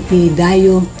Evelyn P.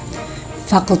 Dayo,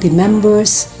 faculty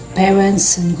members,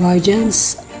 parents and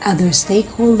guardians, other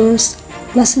stakeholders,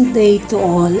 pleasant day to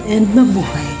all and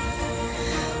mabuhay.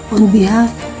 On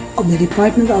behalf of the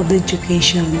Department of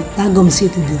Education, Tagum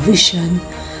City Division,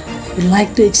 I would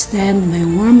like to extend my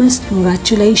warmest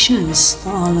congratulations to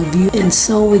all of you, and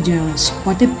so with your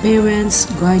supportive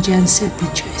parents, guardians, and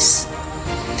teachers.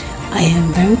 I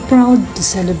am very proud to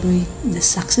celebrate the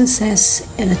successes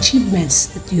and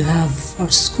achievements that you have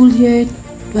for school year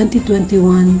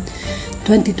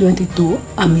 2021-2022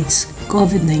 amidst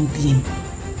COVID-19.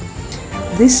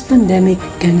 This pandemic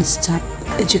cannot stop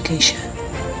education.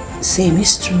 Same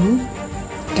is true,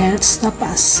 cannot stop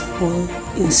us all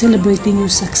in celebrating your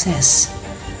success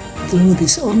through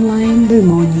this online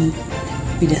ceremony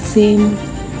with the theme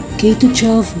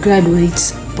K-12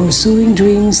 graduates pursuing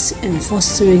dreams and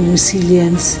fostering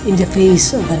resilience in the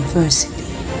face of adversity.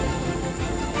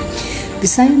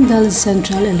 Visayan Valley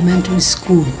Central Elementary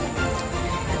School,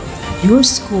 your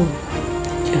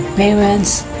your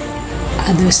parents,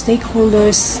 other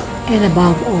stakeholders, and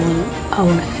above all,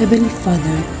 our Heavenly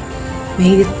Father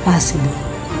made it possible.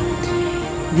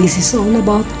 This is all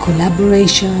about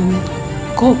collaboration,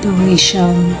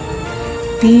 cooperation,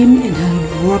 team and hard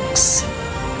works,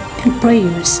 and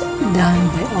prayers done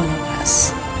by all of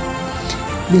us.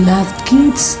 Beloved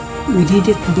kids, we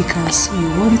did it because we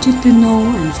want you to know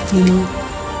and feel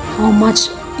how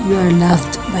much you are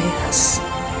loved by us.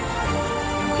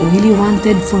 We really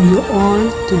wanted for you all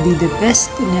to be the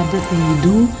best in everything you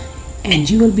do and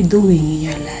you will be doing in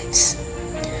your lives.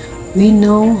 We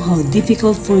know how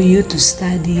difficult for you to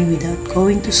study without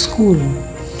going to school,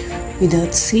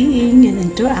 without seeing and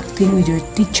interacting with your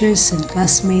teachers and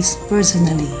classmates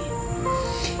personally.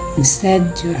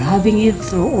 Instead, you're having it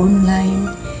through online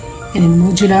and in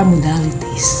modular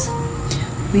modalities.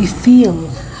 We feel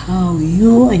how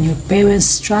you and your parents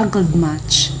struggled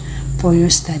much for your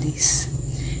studies.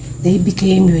 They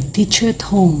became your teacher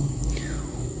at home,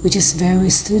 which is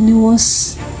very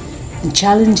strenuous and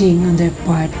challenging on their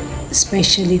part,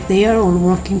 especially if they are all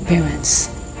working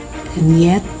parents. And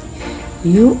yet,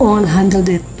 you all handled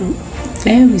it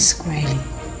very squarely.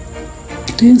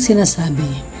 Ito yung sinasabi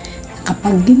na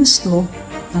kapag ginusto,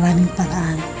 maraming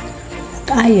paraan.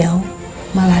 At ayaw,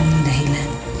 maraming dahilan.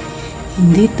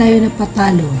 Hindi tayo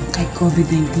napatalo kay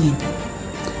COVID-19.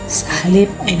 Sa halip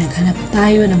ay naghanap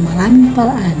tayo ng maraming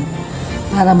paraan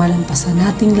para malampasan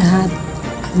nating lahat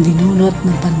ang dinulot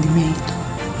ng pandemya ito.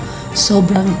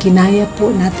 Sobrang kinaya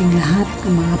po nating lahat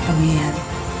ang mga pangyayari.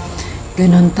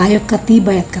 Ganon tayo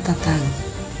katibay at katatag.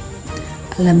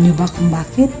 Alam niyo ba kung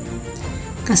bakit?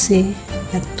 Kasi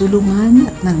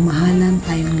nagtulungan at nagmahalan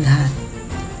tayong lahat.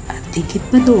 At higit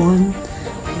pa doon,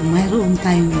 ay mayroon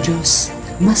tayong Diyos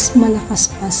na mas malakas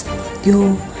pa sa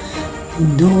bagyo,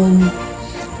 doon,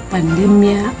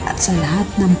 pandemya at sa lahat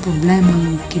ng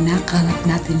problemang kinakarap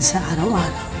natin sa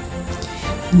araw-araw.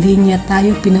 Hindi niya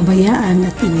tayo pinabayaan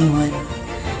at iniwan.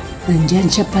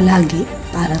 Nandyan siya palagi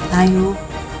para tayo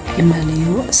ay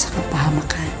malayo sa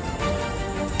kapahamakan.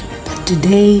 But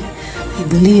today, I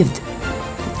believed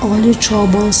that all your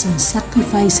troubles and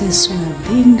sacrifices were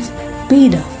being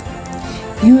paid off.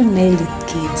 You nailed it,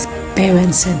 kids,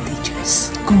 parents and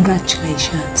teachers.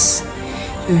 Congratulations.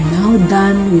 You're now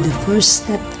done with the first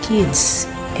step, kids.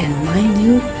 And mind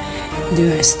you,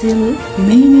 there are still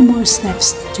many more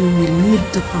steps that you will need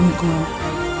to conquer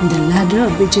in the ladder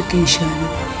of education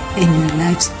and your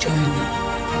life's journey.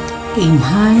 Aim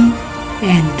high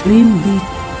and dream big,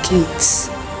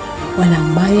 kids.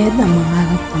 Walang bayad ang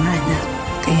mangarap, mga anak.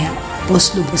 Kaya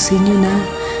lubos-lubusin nyo na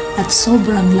at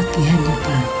sobrang lakihan nyo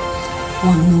pa.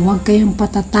 Huwag na huwag kayong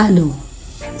patatalo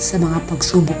sa mga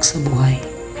pagsubok sa buhay.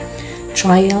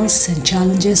 Trials and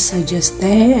challenges are just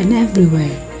there and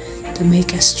everywhere to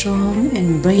make us strong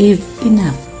and brave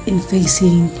enough in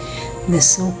facing the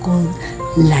so-called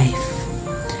life.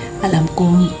 Alam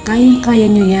kong kayang-kaya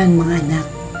nyo yan, mga anak,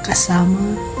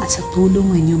 kasama at sa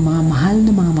tulong ng inyong mga mahal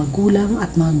na mga magulang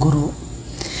at mga guro.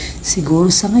 Siguro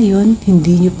sa ngayon,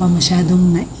 hindi nyo pa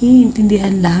masyadong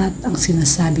naiintindihan lahat ang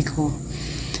sinasabi ko.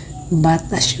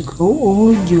 But as you grow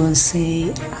old, you will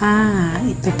say,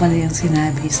 ito pala yung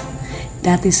sinabi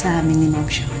dati sa amin ni Ma'am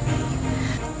Shoni.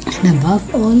 And above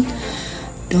all,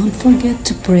 don't forget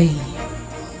to pray.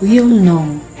 We all know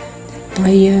that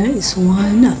prayer is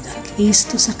one of the keys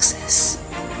to success.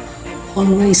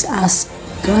 Always ask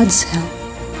God's help.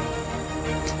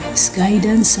 His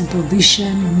guidance and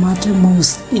provision matter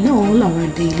most in all our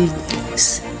daily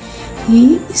lives.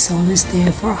 He is always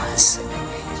there for us.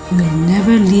 He will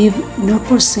never leave nor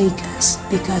forsake us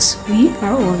because we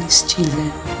are all His children.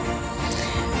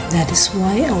 That is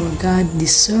why our God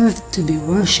deserves to be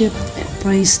worshipped and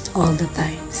praised all the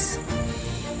times.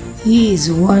 He is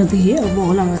worthy of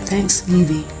all our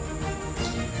thanksgiving.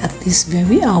 At this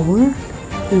very hour,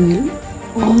 we will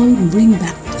all bring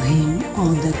back to Him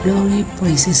all the glory,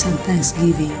 praises, and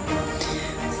thanksgiving.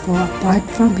 For apart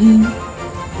from Him,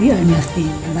 we are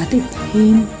nothing, but in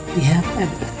Him we have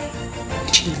everything.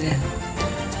 Children,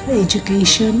 for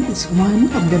education is one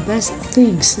of the best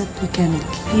things that we can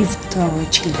give to our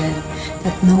children,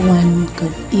 that no one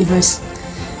could ever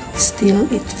steal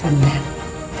it from them.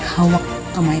 Hawak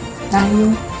kamay po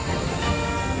tayo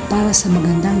para sa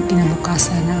magandang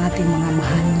kinabukasan ng ating mga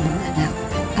mahal na mga anak.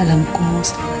 Alam ko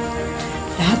sa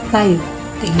lahat tayo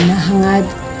ay hinahangad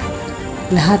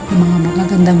lahat ng mga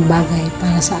magagandang bagay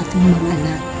para sa ating mga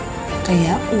anak.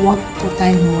 Kaya huwag po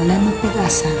tayong mawalan ng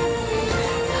pag-asa.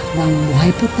 Habang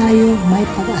buhay po tayo, may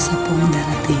pag-asa pong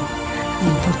darating.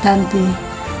 Ang importante,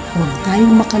 huwag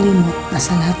tayong makalimot na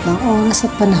sa lahat ng oras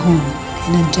at panahon ay ay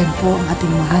nandyan po ang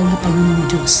ating mahal na Panginoong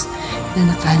Diyos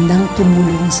na nakahandang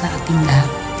tumulong sa ating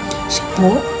lahat. Siya po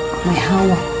ang may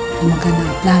hawak ng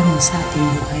magandang plano sa ating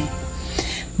buhay.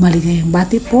 Maligayang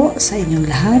bati po sa inyong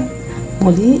lahat.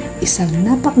 Muli, isang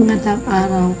napakagandang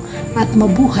araw at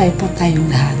mabuhay po tayong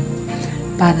lahat.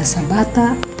 Para sa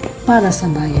bata, para sa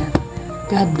bayan.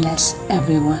 God bless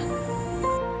everyone.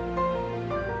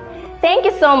 Thank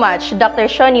you so much, Dr.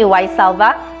 Shoni Y.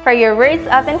 Salva, for your words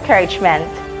of encouragement.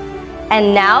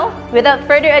 And now, without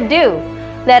further ado,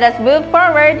 let us move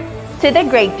forward to the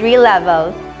grade 3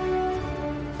 level.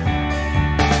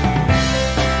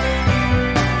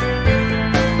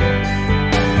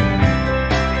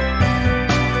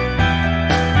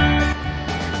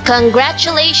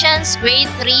 Congratulations,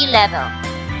 Grade 3 level.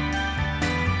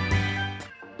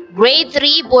 Grade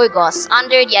 3 Burgos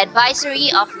under the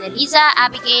advisory of Nelisa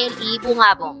Abigail E.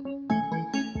 Bungabong.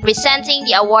 Presenting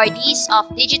the awardees of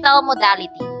digital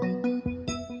modality.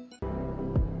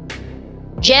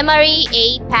 Jemary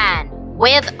A. Pan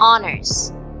with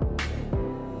honors.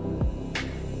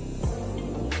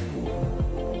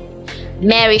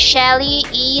 Mary Shelley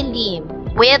E.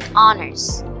 Lim with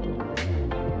honors.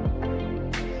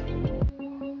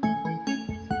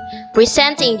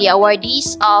 Presenting the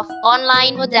awardees of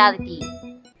online modality.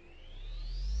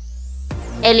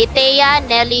 Elitea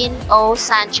Nelin O.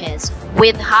 Sanchez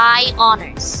with high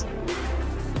honors.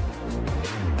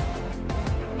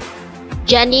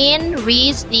 Janine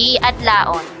Rees D.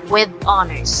 Adlaon with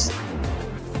honors.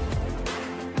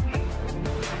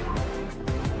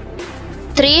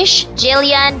 Trish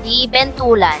Jillian D.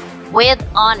 Bentulan with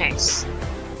honors.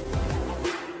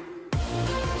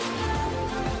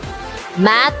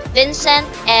 Matt Vincent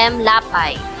M.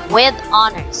 Lapay with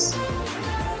honors.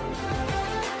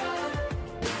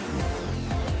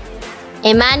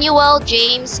 Emmanuel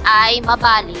James I.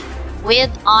 Mabali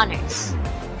with honors.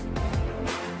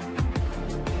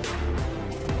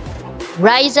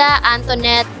 Riza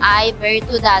Antoinette I.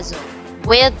 Bertudazo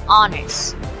with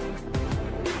honors.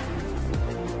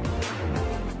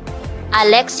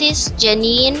 Alexis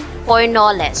Janine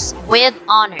Fornoles with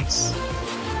honors.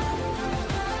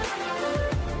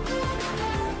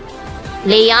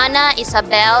 Leana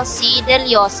Isabel C.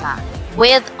 Deliosa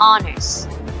with honors.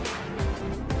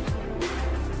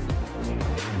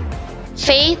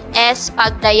 Faith S.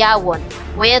 Pagdayawon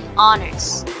with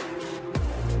honors.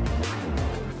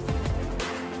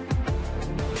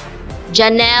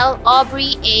 Janelle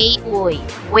Aubrey A. Uy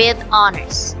with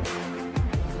honors.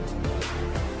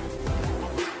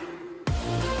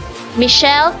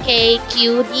 Michelle K.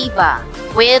 Q. Diva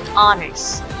with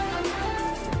honors.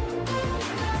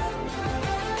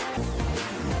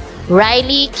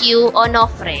 Riley Q.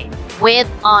 Onofre with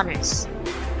honors.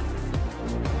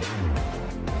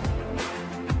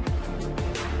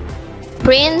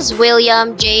 Prince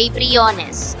William J.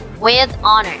 Briones with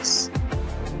honors.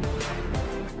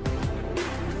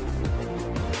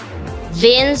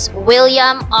 Vince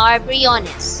William R.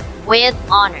 Briones with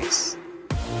honors.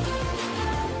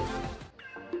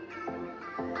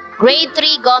 Grade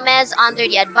 3 Gomez under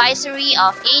the advisory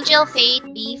of Angel Faith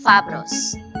B.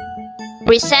 Fabros.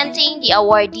 Presenting the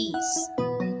awardees.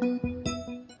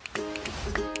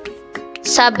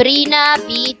 Sabrina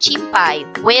B.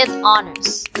 Chimpay with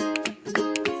honors.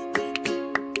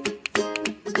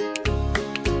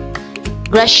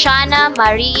 Graciana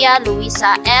Maria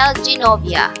Luisa L.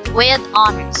 Genovia with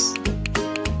honors.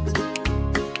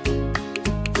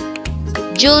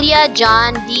 Julia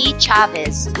John D.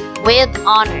 Chavez with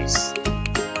honors.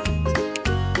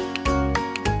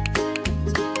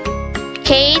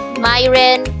 Kate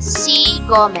Myron C.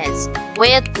 Gomez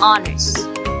with honors.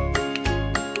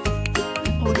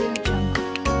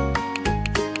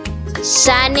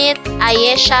 Sanit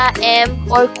Ayesha M.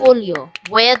 Orculio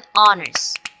with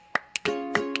honors.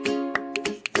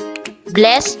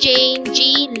 Bless Jane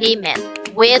G.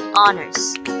 Limet with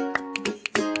honors.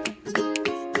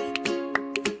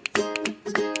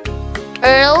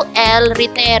 Earl L.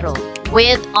 Ritero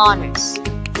with honors.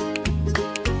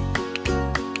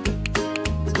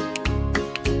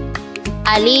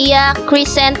 Aliyah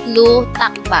Crescent Lu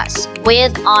Takbas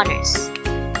with honors.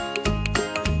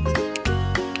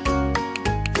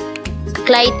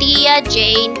 Clytia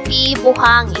Jane P.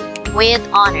 Buhangin with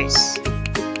honors.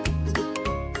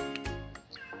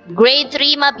 Grade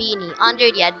 3 Mabini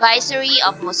under the advisory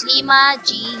of Muslima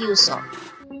G. Yusuf.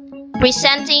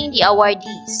 Presenting the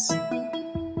awardees.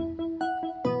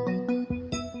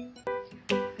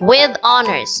 With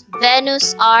honors,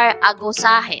 Venus R.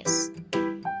 Agosajes.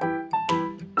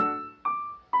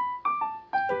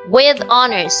 With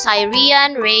honors,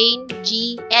 Syrian Rain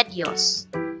G.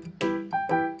 Edios.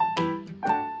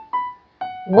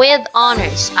 With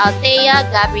honors, Althea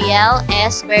Gabrielle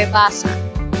S. Berbasa.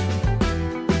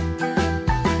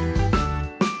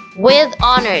 With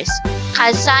honors,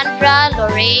 Cassandra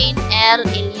Lorraine L.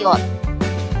 Elliot.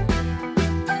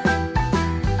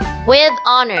 With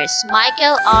honors,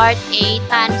 Michael Art A.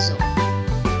 Tanzo.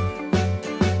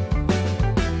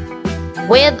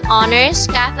 With honors,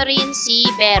 Catherine C.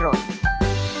 Beron.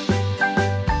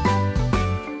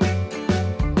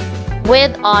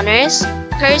 With honors,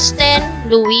 Kirsten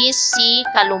Luis C.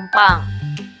 Kalumpang.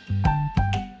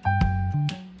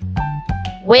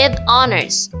 With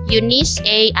honors, Eunice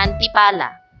A.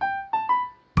 Antipala.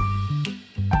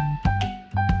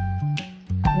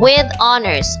 With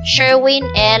honors, Sherwin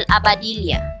L.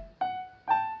 Abadilla.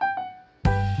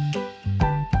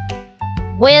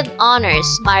 With honors,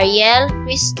 Mariel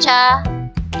Cristia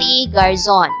T.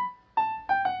 Garzon.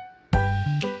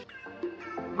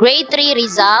 Grade 3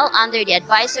 Rizal under the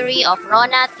advisory of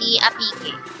Rona T.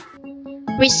 Apique.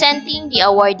 Presenting the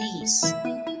awardees.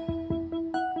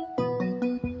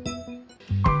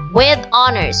 With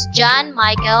honors, John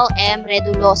Michael M.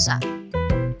 Redulosa.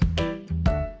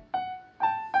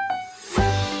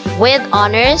 With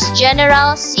honors,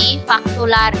 General C.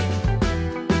 Factulari.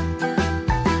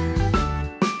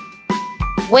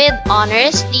 With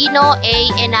honors, Dino A.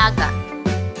 Enaga.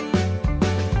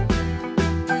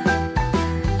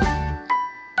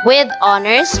 With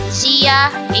honors, Zia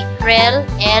Ikrel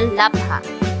L. Labha.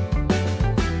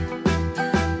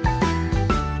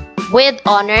 With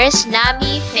honors,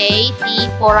 Nami Faye T.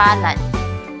 Poralan.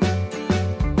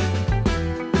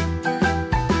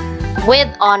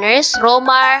 With honors,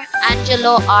 Romar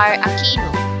Angelo R. Aquino.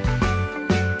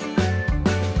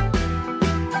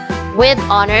 With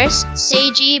honors,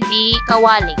 Seiji B.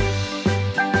 Kawaling.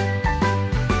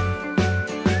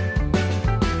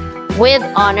 With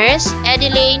honors,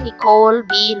 Edelaine Nicole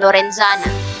B. Lorenzana.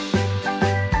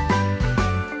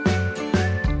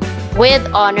 With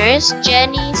honors,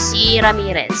 Jenny C.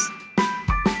 Ramirez.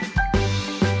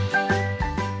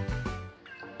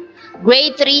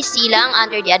 Grade 3 Silang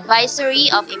under the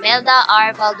advisory of Imelda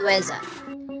R. Valdueza.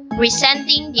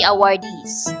 Presenting the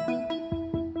awardees.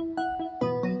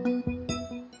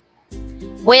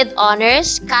 With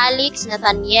honors, Calix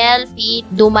Nathaniel P.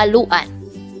 Dumaluan.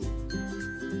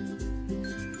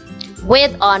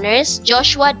 With honors,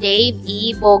 Joshua Dave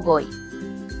E. Bogoy.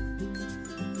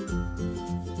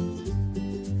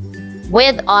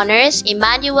 With honors,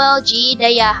 Emmanuel G.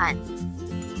 Dayahan.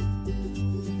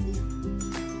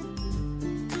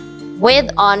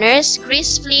 With honors,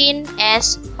 Chris Flynn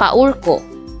S. Paurco.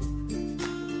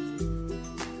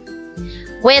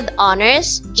 With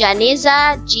honors,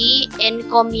 Janiza G.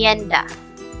 Encomienda.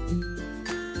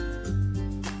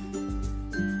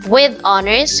 With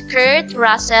honors, Kurt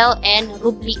Russell N.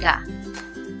 Rublica.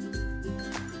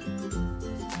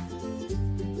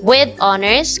 With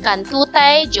honors,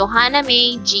 Kantutay Johanna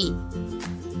May G.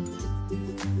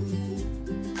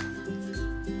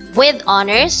 With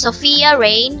honors, Sophia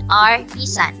Rain R.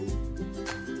 Pisan.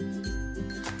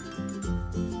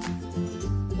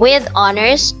 With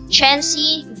honors,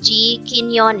 Chancy G.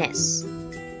 Quinones.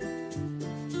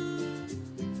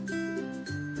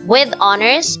 With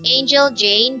honors, Angel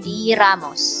Jane D.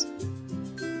 Ramos.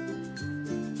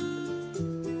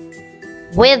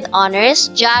 With honors,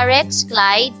 Jarex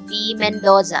Clyde B.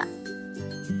 Mendoza.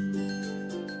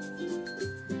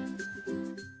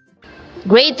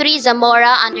 Grade 3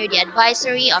 Zamora under the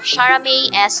advisory of Sharamay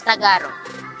S. Tagaro.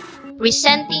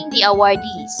 Presenting the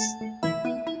awardees.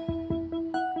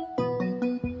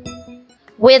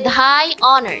 With high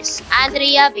honors,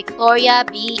 Andrea Victoria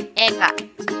B.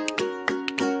 Eka.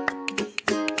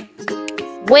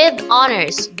 With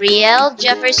honors, Brielle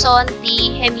Jefferson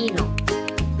T. Hemino.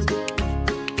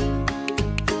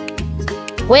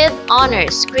 With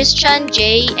honors, Christian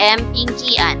J. M.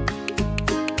 Pinkian.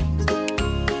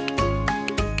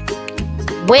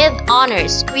 With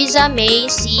honors, Criza May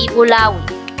C. Bulawi.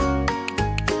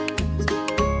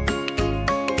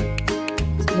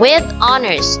 With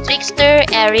honors, Trickster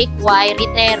Eric Y.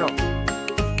 Ritero.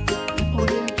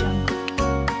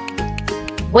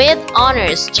 With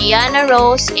honors, Gianna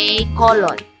Rose A.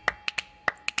 Colon.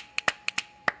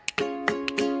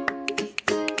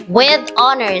 With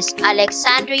honors,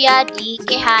 Alexandria D.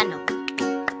 Quejano.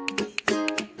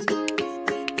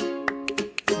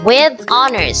 With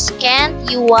honors, Kent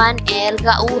Yuan L.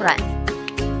 Gauran.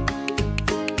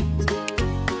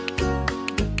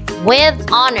 With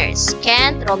honors,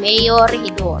 Kent Romeo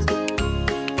Regidor.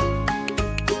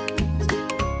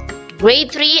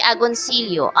 Grade 3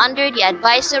 Agoncillo under the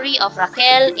advisory of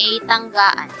Raquel A.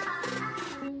 Tanggaan.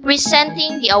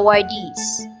 Presenting the awardees.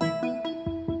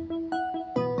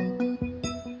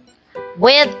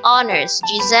 With honors,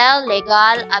 Giselle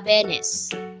Legal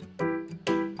Abenes.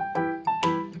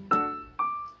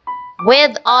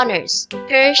 With honors,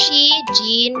 Kershi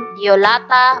Jean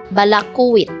Diolata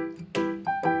Balakuit.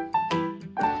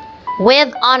 With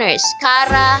honors,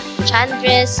 Cara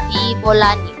Chandres B.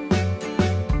 Bolani.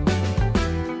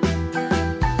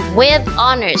 With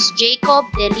honors, Jacob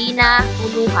Delina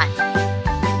Uluhan.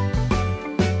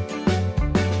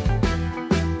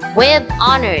 With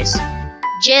honors,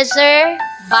 Jezer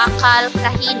Bakal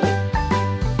Kahino.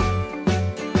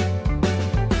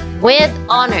 With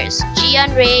honors, Gian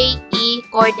Ray E.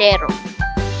 Cordero.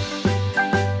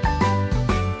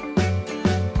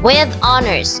 With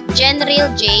honors,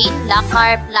 General Jane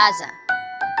Lacar Plaza.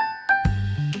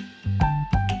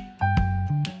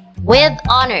 With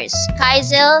honors,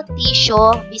 Kaizel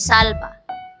Tisho Bisalba.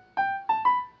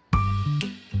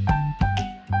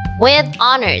 With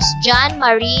honors, John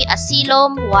Marie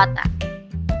Asilom Huata.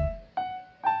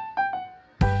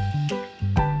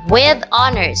 With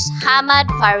honors,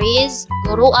 Hamad Fariz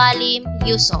Guru Alim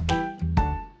Yusuf.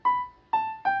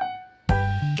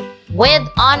 With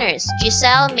honors,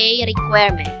 Giselle May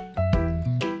Requirement.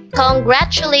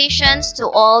 Congratulations to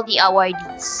all the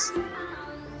awardees.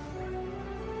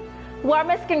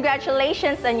 Warmest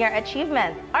congratulations on your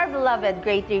achievement, our beloved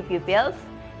Grade 3 pupils.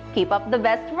 Keep up the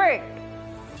best work.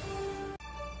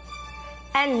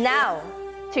 And now,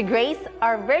 to grace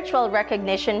our virtual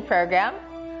recognition program,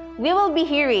 we will be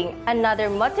hearing another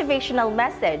motivational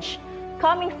message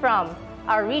coming from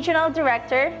our Regional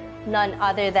Director, none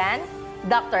other than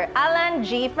Dr. Alan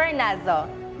G. Fernazzo,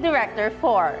 Director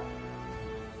 4.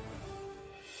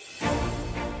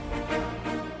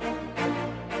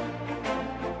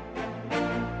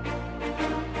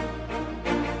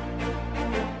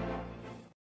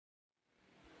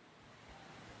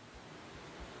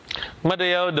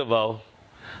 Madayaw Davao,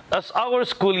 as our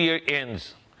school year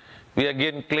ends, we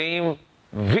again claim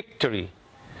victory.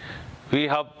 We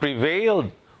have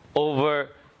prevailed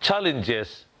over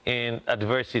challenges and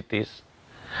adversities.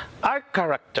 Our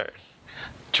character,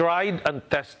 tried and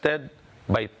tested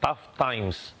by tough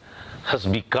times, has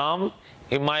become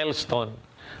a milestone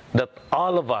that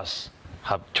all of us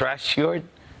have treasured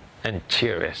and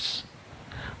cherished.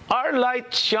 Our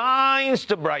light shines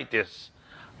the brightest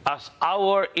as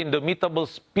our indomitable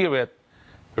spirit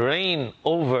reign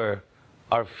over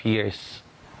our fears.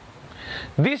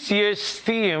 This year's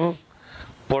theme,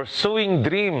 Pursuing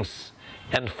Dreams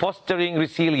and Fostering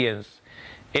Resilience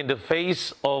in the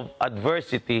Face of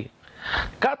Adversity,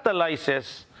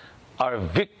 catalyzes our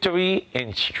victory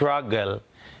and struggle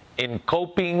in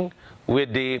coping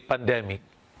with the pandemic.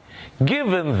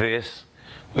 Given this,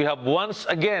 we have once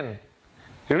again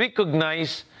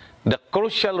recognized the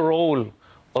crucial role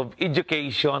of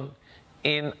education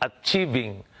in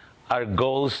achieving our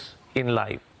goals in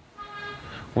life.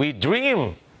 We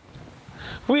dream.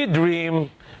 We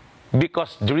dream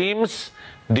because dreams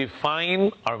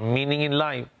define our meaning in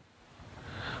life.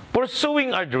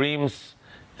 Pursuing our dreams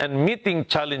and meeting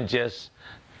challenges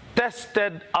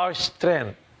tested our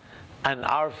strength and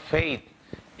our faith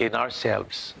in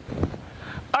ourselves.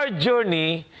 Our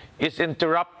journey is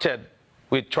interrupted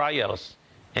with trials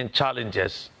and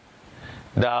challenges.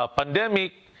 The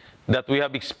pandemic that we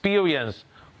have experienced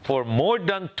for more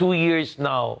than 2 years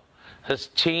now has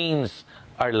changed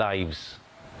our lives.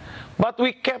 But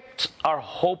we kept our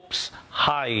hopes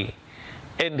high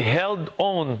and held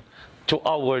on to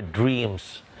our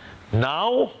dreams.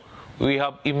 Now, we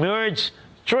have emerged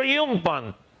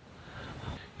triumphant.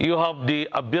 You have the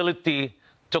ability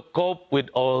to cope with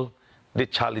all the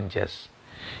challenges.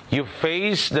 You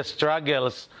face the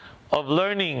struggles of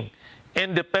learning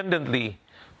independently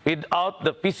without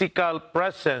the physical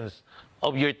presence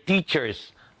of your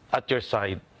teachers at your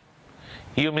side.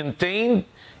 You maintained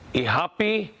a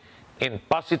happy and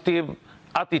positive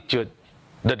attitude.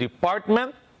 The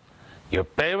department, your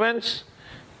parents,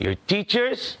 your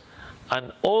teachers,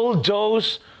 and all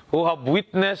those who have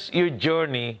witnessed your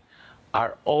journey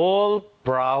are all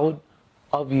proud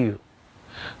of you.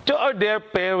 To our dear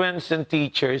parents and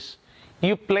teachers,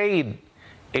 you played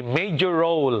a major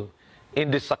role in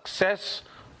the success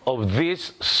of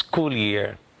this school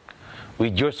year.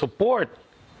 With your support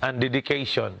and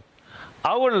dedication,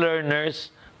 our learners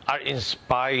are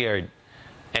inspired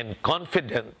and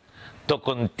confident to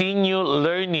continue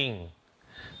learning.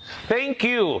 Thank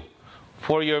you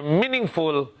for your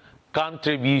meaningful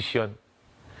contribution.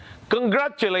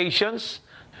 Congratulations!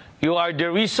 You are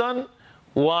the reason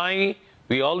why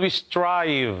we always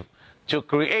strive to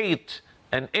create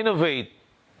and innovate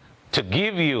to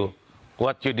give you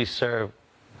what you deserve.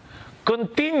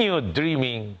 Continue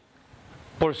dreaming.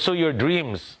 Pursue your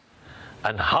dreams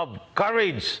and have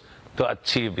courage to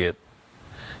achieve it.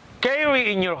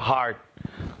 Carry in your heart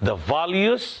the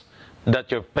values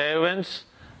that your parents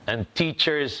and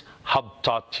teachers have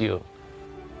taught you.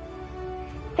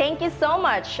 Thank you so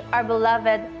much, our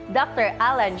beloved Dr.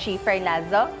 Alan G.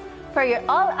 Fernazzo, for your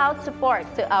all-out support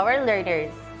to our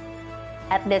learners.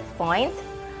 At this point,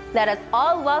 let us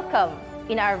all welcome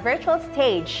in our virtual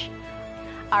stage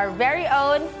our very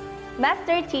own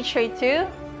Master Teacher 2,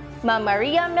 Ma'am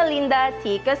Maria Melinda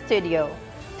T. Custodio,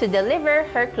 to deliver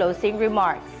her closing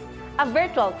remarks. A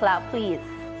virtual clap, please.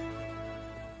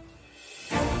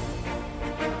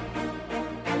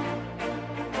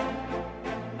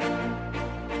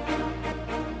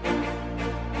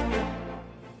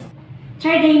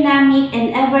 Sir Dynamic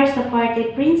and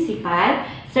ever-supportive Principal,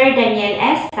 Sir Daniel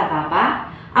S. Tababa,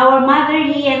 our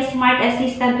motherly and smart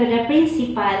assistant to the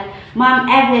Principal, Ma'am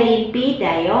Evelyn P.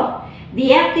 Dayo,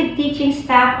 the active teaching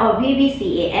staff of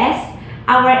VVCES,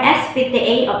 our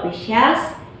SPTA officials,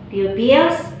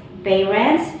 pupils,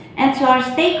 parents, and to our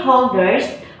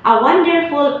stakeholders, a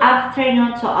wonderful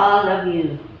afternoon to all of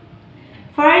you.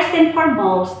 First and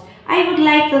foremost, I would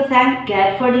like to thank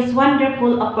God for this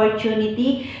wonderful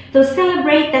opportunity to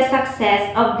celebrate the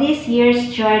success of this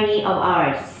year's journey of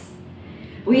ours.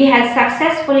 We have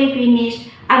successfully finished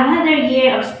another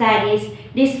year of studies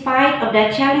despite of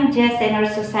the challenges in our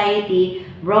society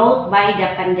brought by the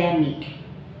pandemic.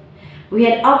 We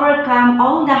had overcome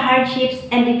all the hardships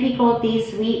and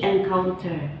difficulties we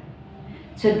encountered.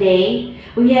 Today,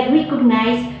 we had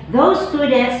recognized those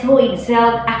students who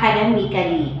excelled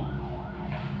academically.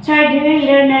 To our dear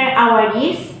learner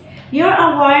awardees, your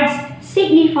awards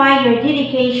signify your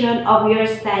dedication of your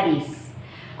studies.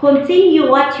 Continue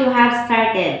what you have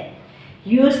started.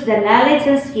 Use the knowledge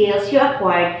and skills you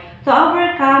acquired to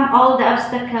overcome all the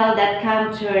obstacles that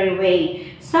come to your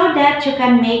way so that you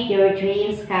can make your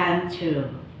dreams come true.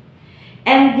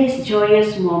 And this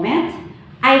joyous moment,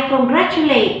 I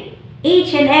congratulate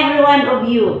each and every one of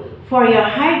you for your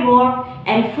hard work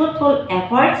and fruitful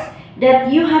efforts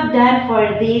that you have done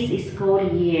for this school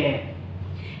year.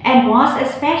 And most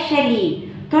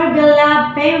especially to our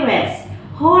beloved parents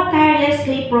who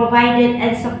tirelessly provided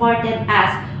and supported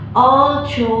us all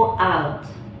throughout.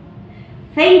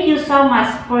 Thank you so much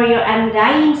for your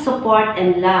undying support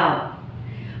and love.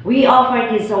 We offer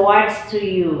these awards to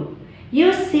you.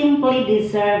 You simply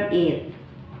deserve it.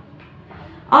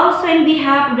 Also, on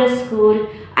behalf of the school,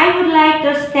 I would like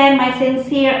to extend my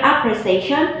sincere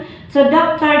appreciation to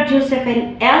Dr.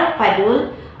 Josephine L.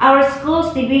 Fadul, our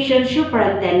school's division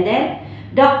superintendent,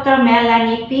 Dr.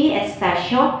 Melanie P.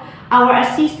 Estacio, our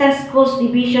assistant schools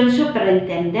division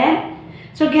superintendent,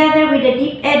 together with the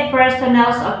DepEd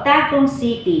personnel of Tagum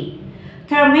City,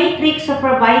 to our matrix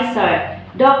supervisor,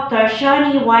 Dr.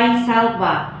 Shani Y.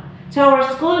 Salva, to our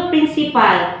school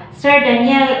principal, Sir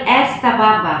Daniel S.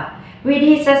 Tababa, with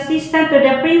his assistant to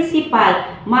the principal,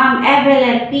 Ma'am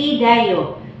Evelyn P.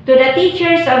 Dayo, to the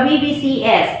teachers of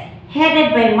VVCS,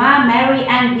 headed by Ma'am Mary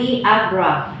Ann V.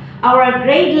 Agra, our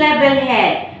grade level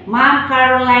head, Ma'am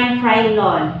Caroline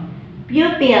Frailon,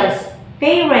 pupils,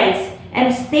 parents,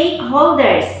 and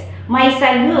stakeholders, my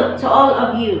salute to all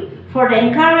of you for the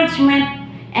encouragement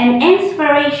and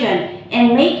inspiration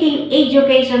in making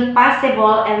education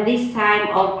possible in this time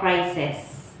of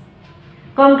crisis.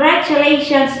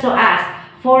 Congratulations to us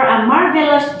for a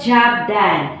marvelous job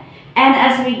done. And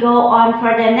as we go on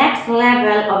for the next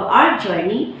level of our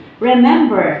journey,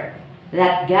 remember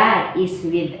that God is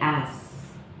with us.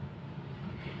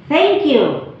 Thank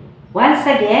you. Once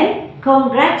again,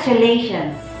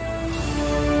 congratulations.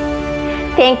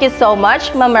 Thank you so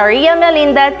much, Ma'am Maria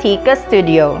Melinda T.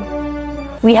 Custodio.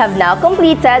 We have now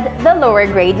completed the lower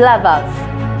grade levels.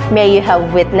 May you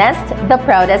have witnessed the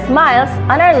proudest smiles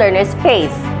on our learners'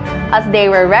 face as they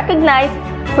were recognized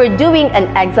for doing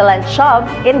an excellent job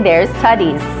in their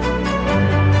studies.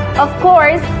 Of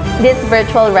course, this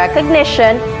virtual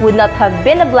recognition would not have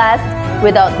been a blast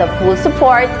without the full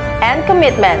support and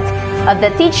commitment of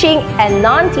the teaching and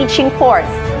non-teaching force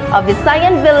of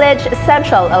Visayan Village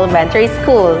Central Elementary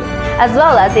School, as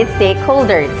well as its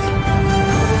stakeholders.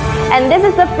 And this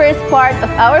is the first part of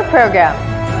our program.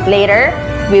 Later,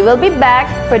 we will be back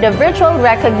for the virtual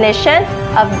recognition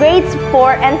of grades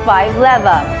 4 and 5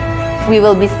 level. We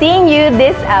will be seeing you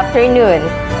this afternoon.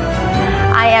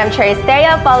 I am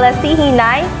Charistea Paula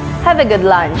Sihinay. Have a good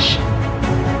lunch.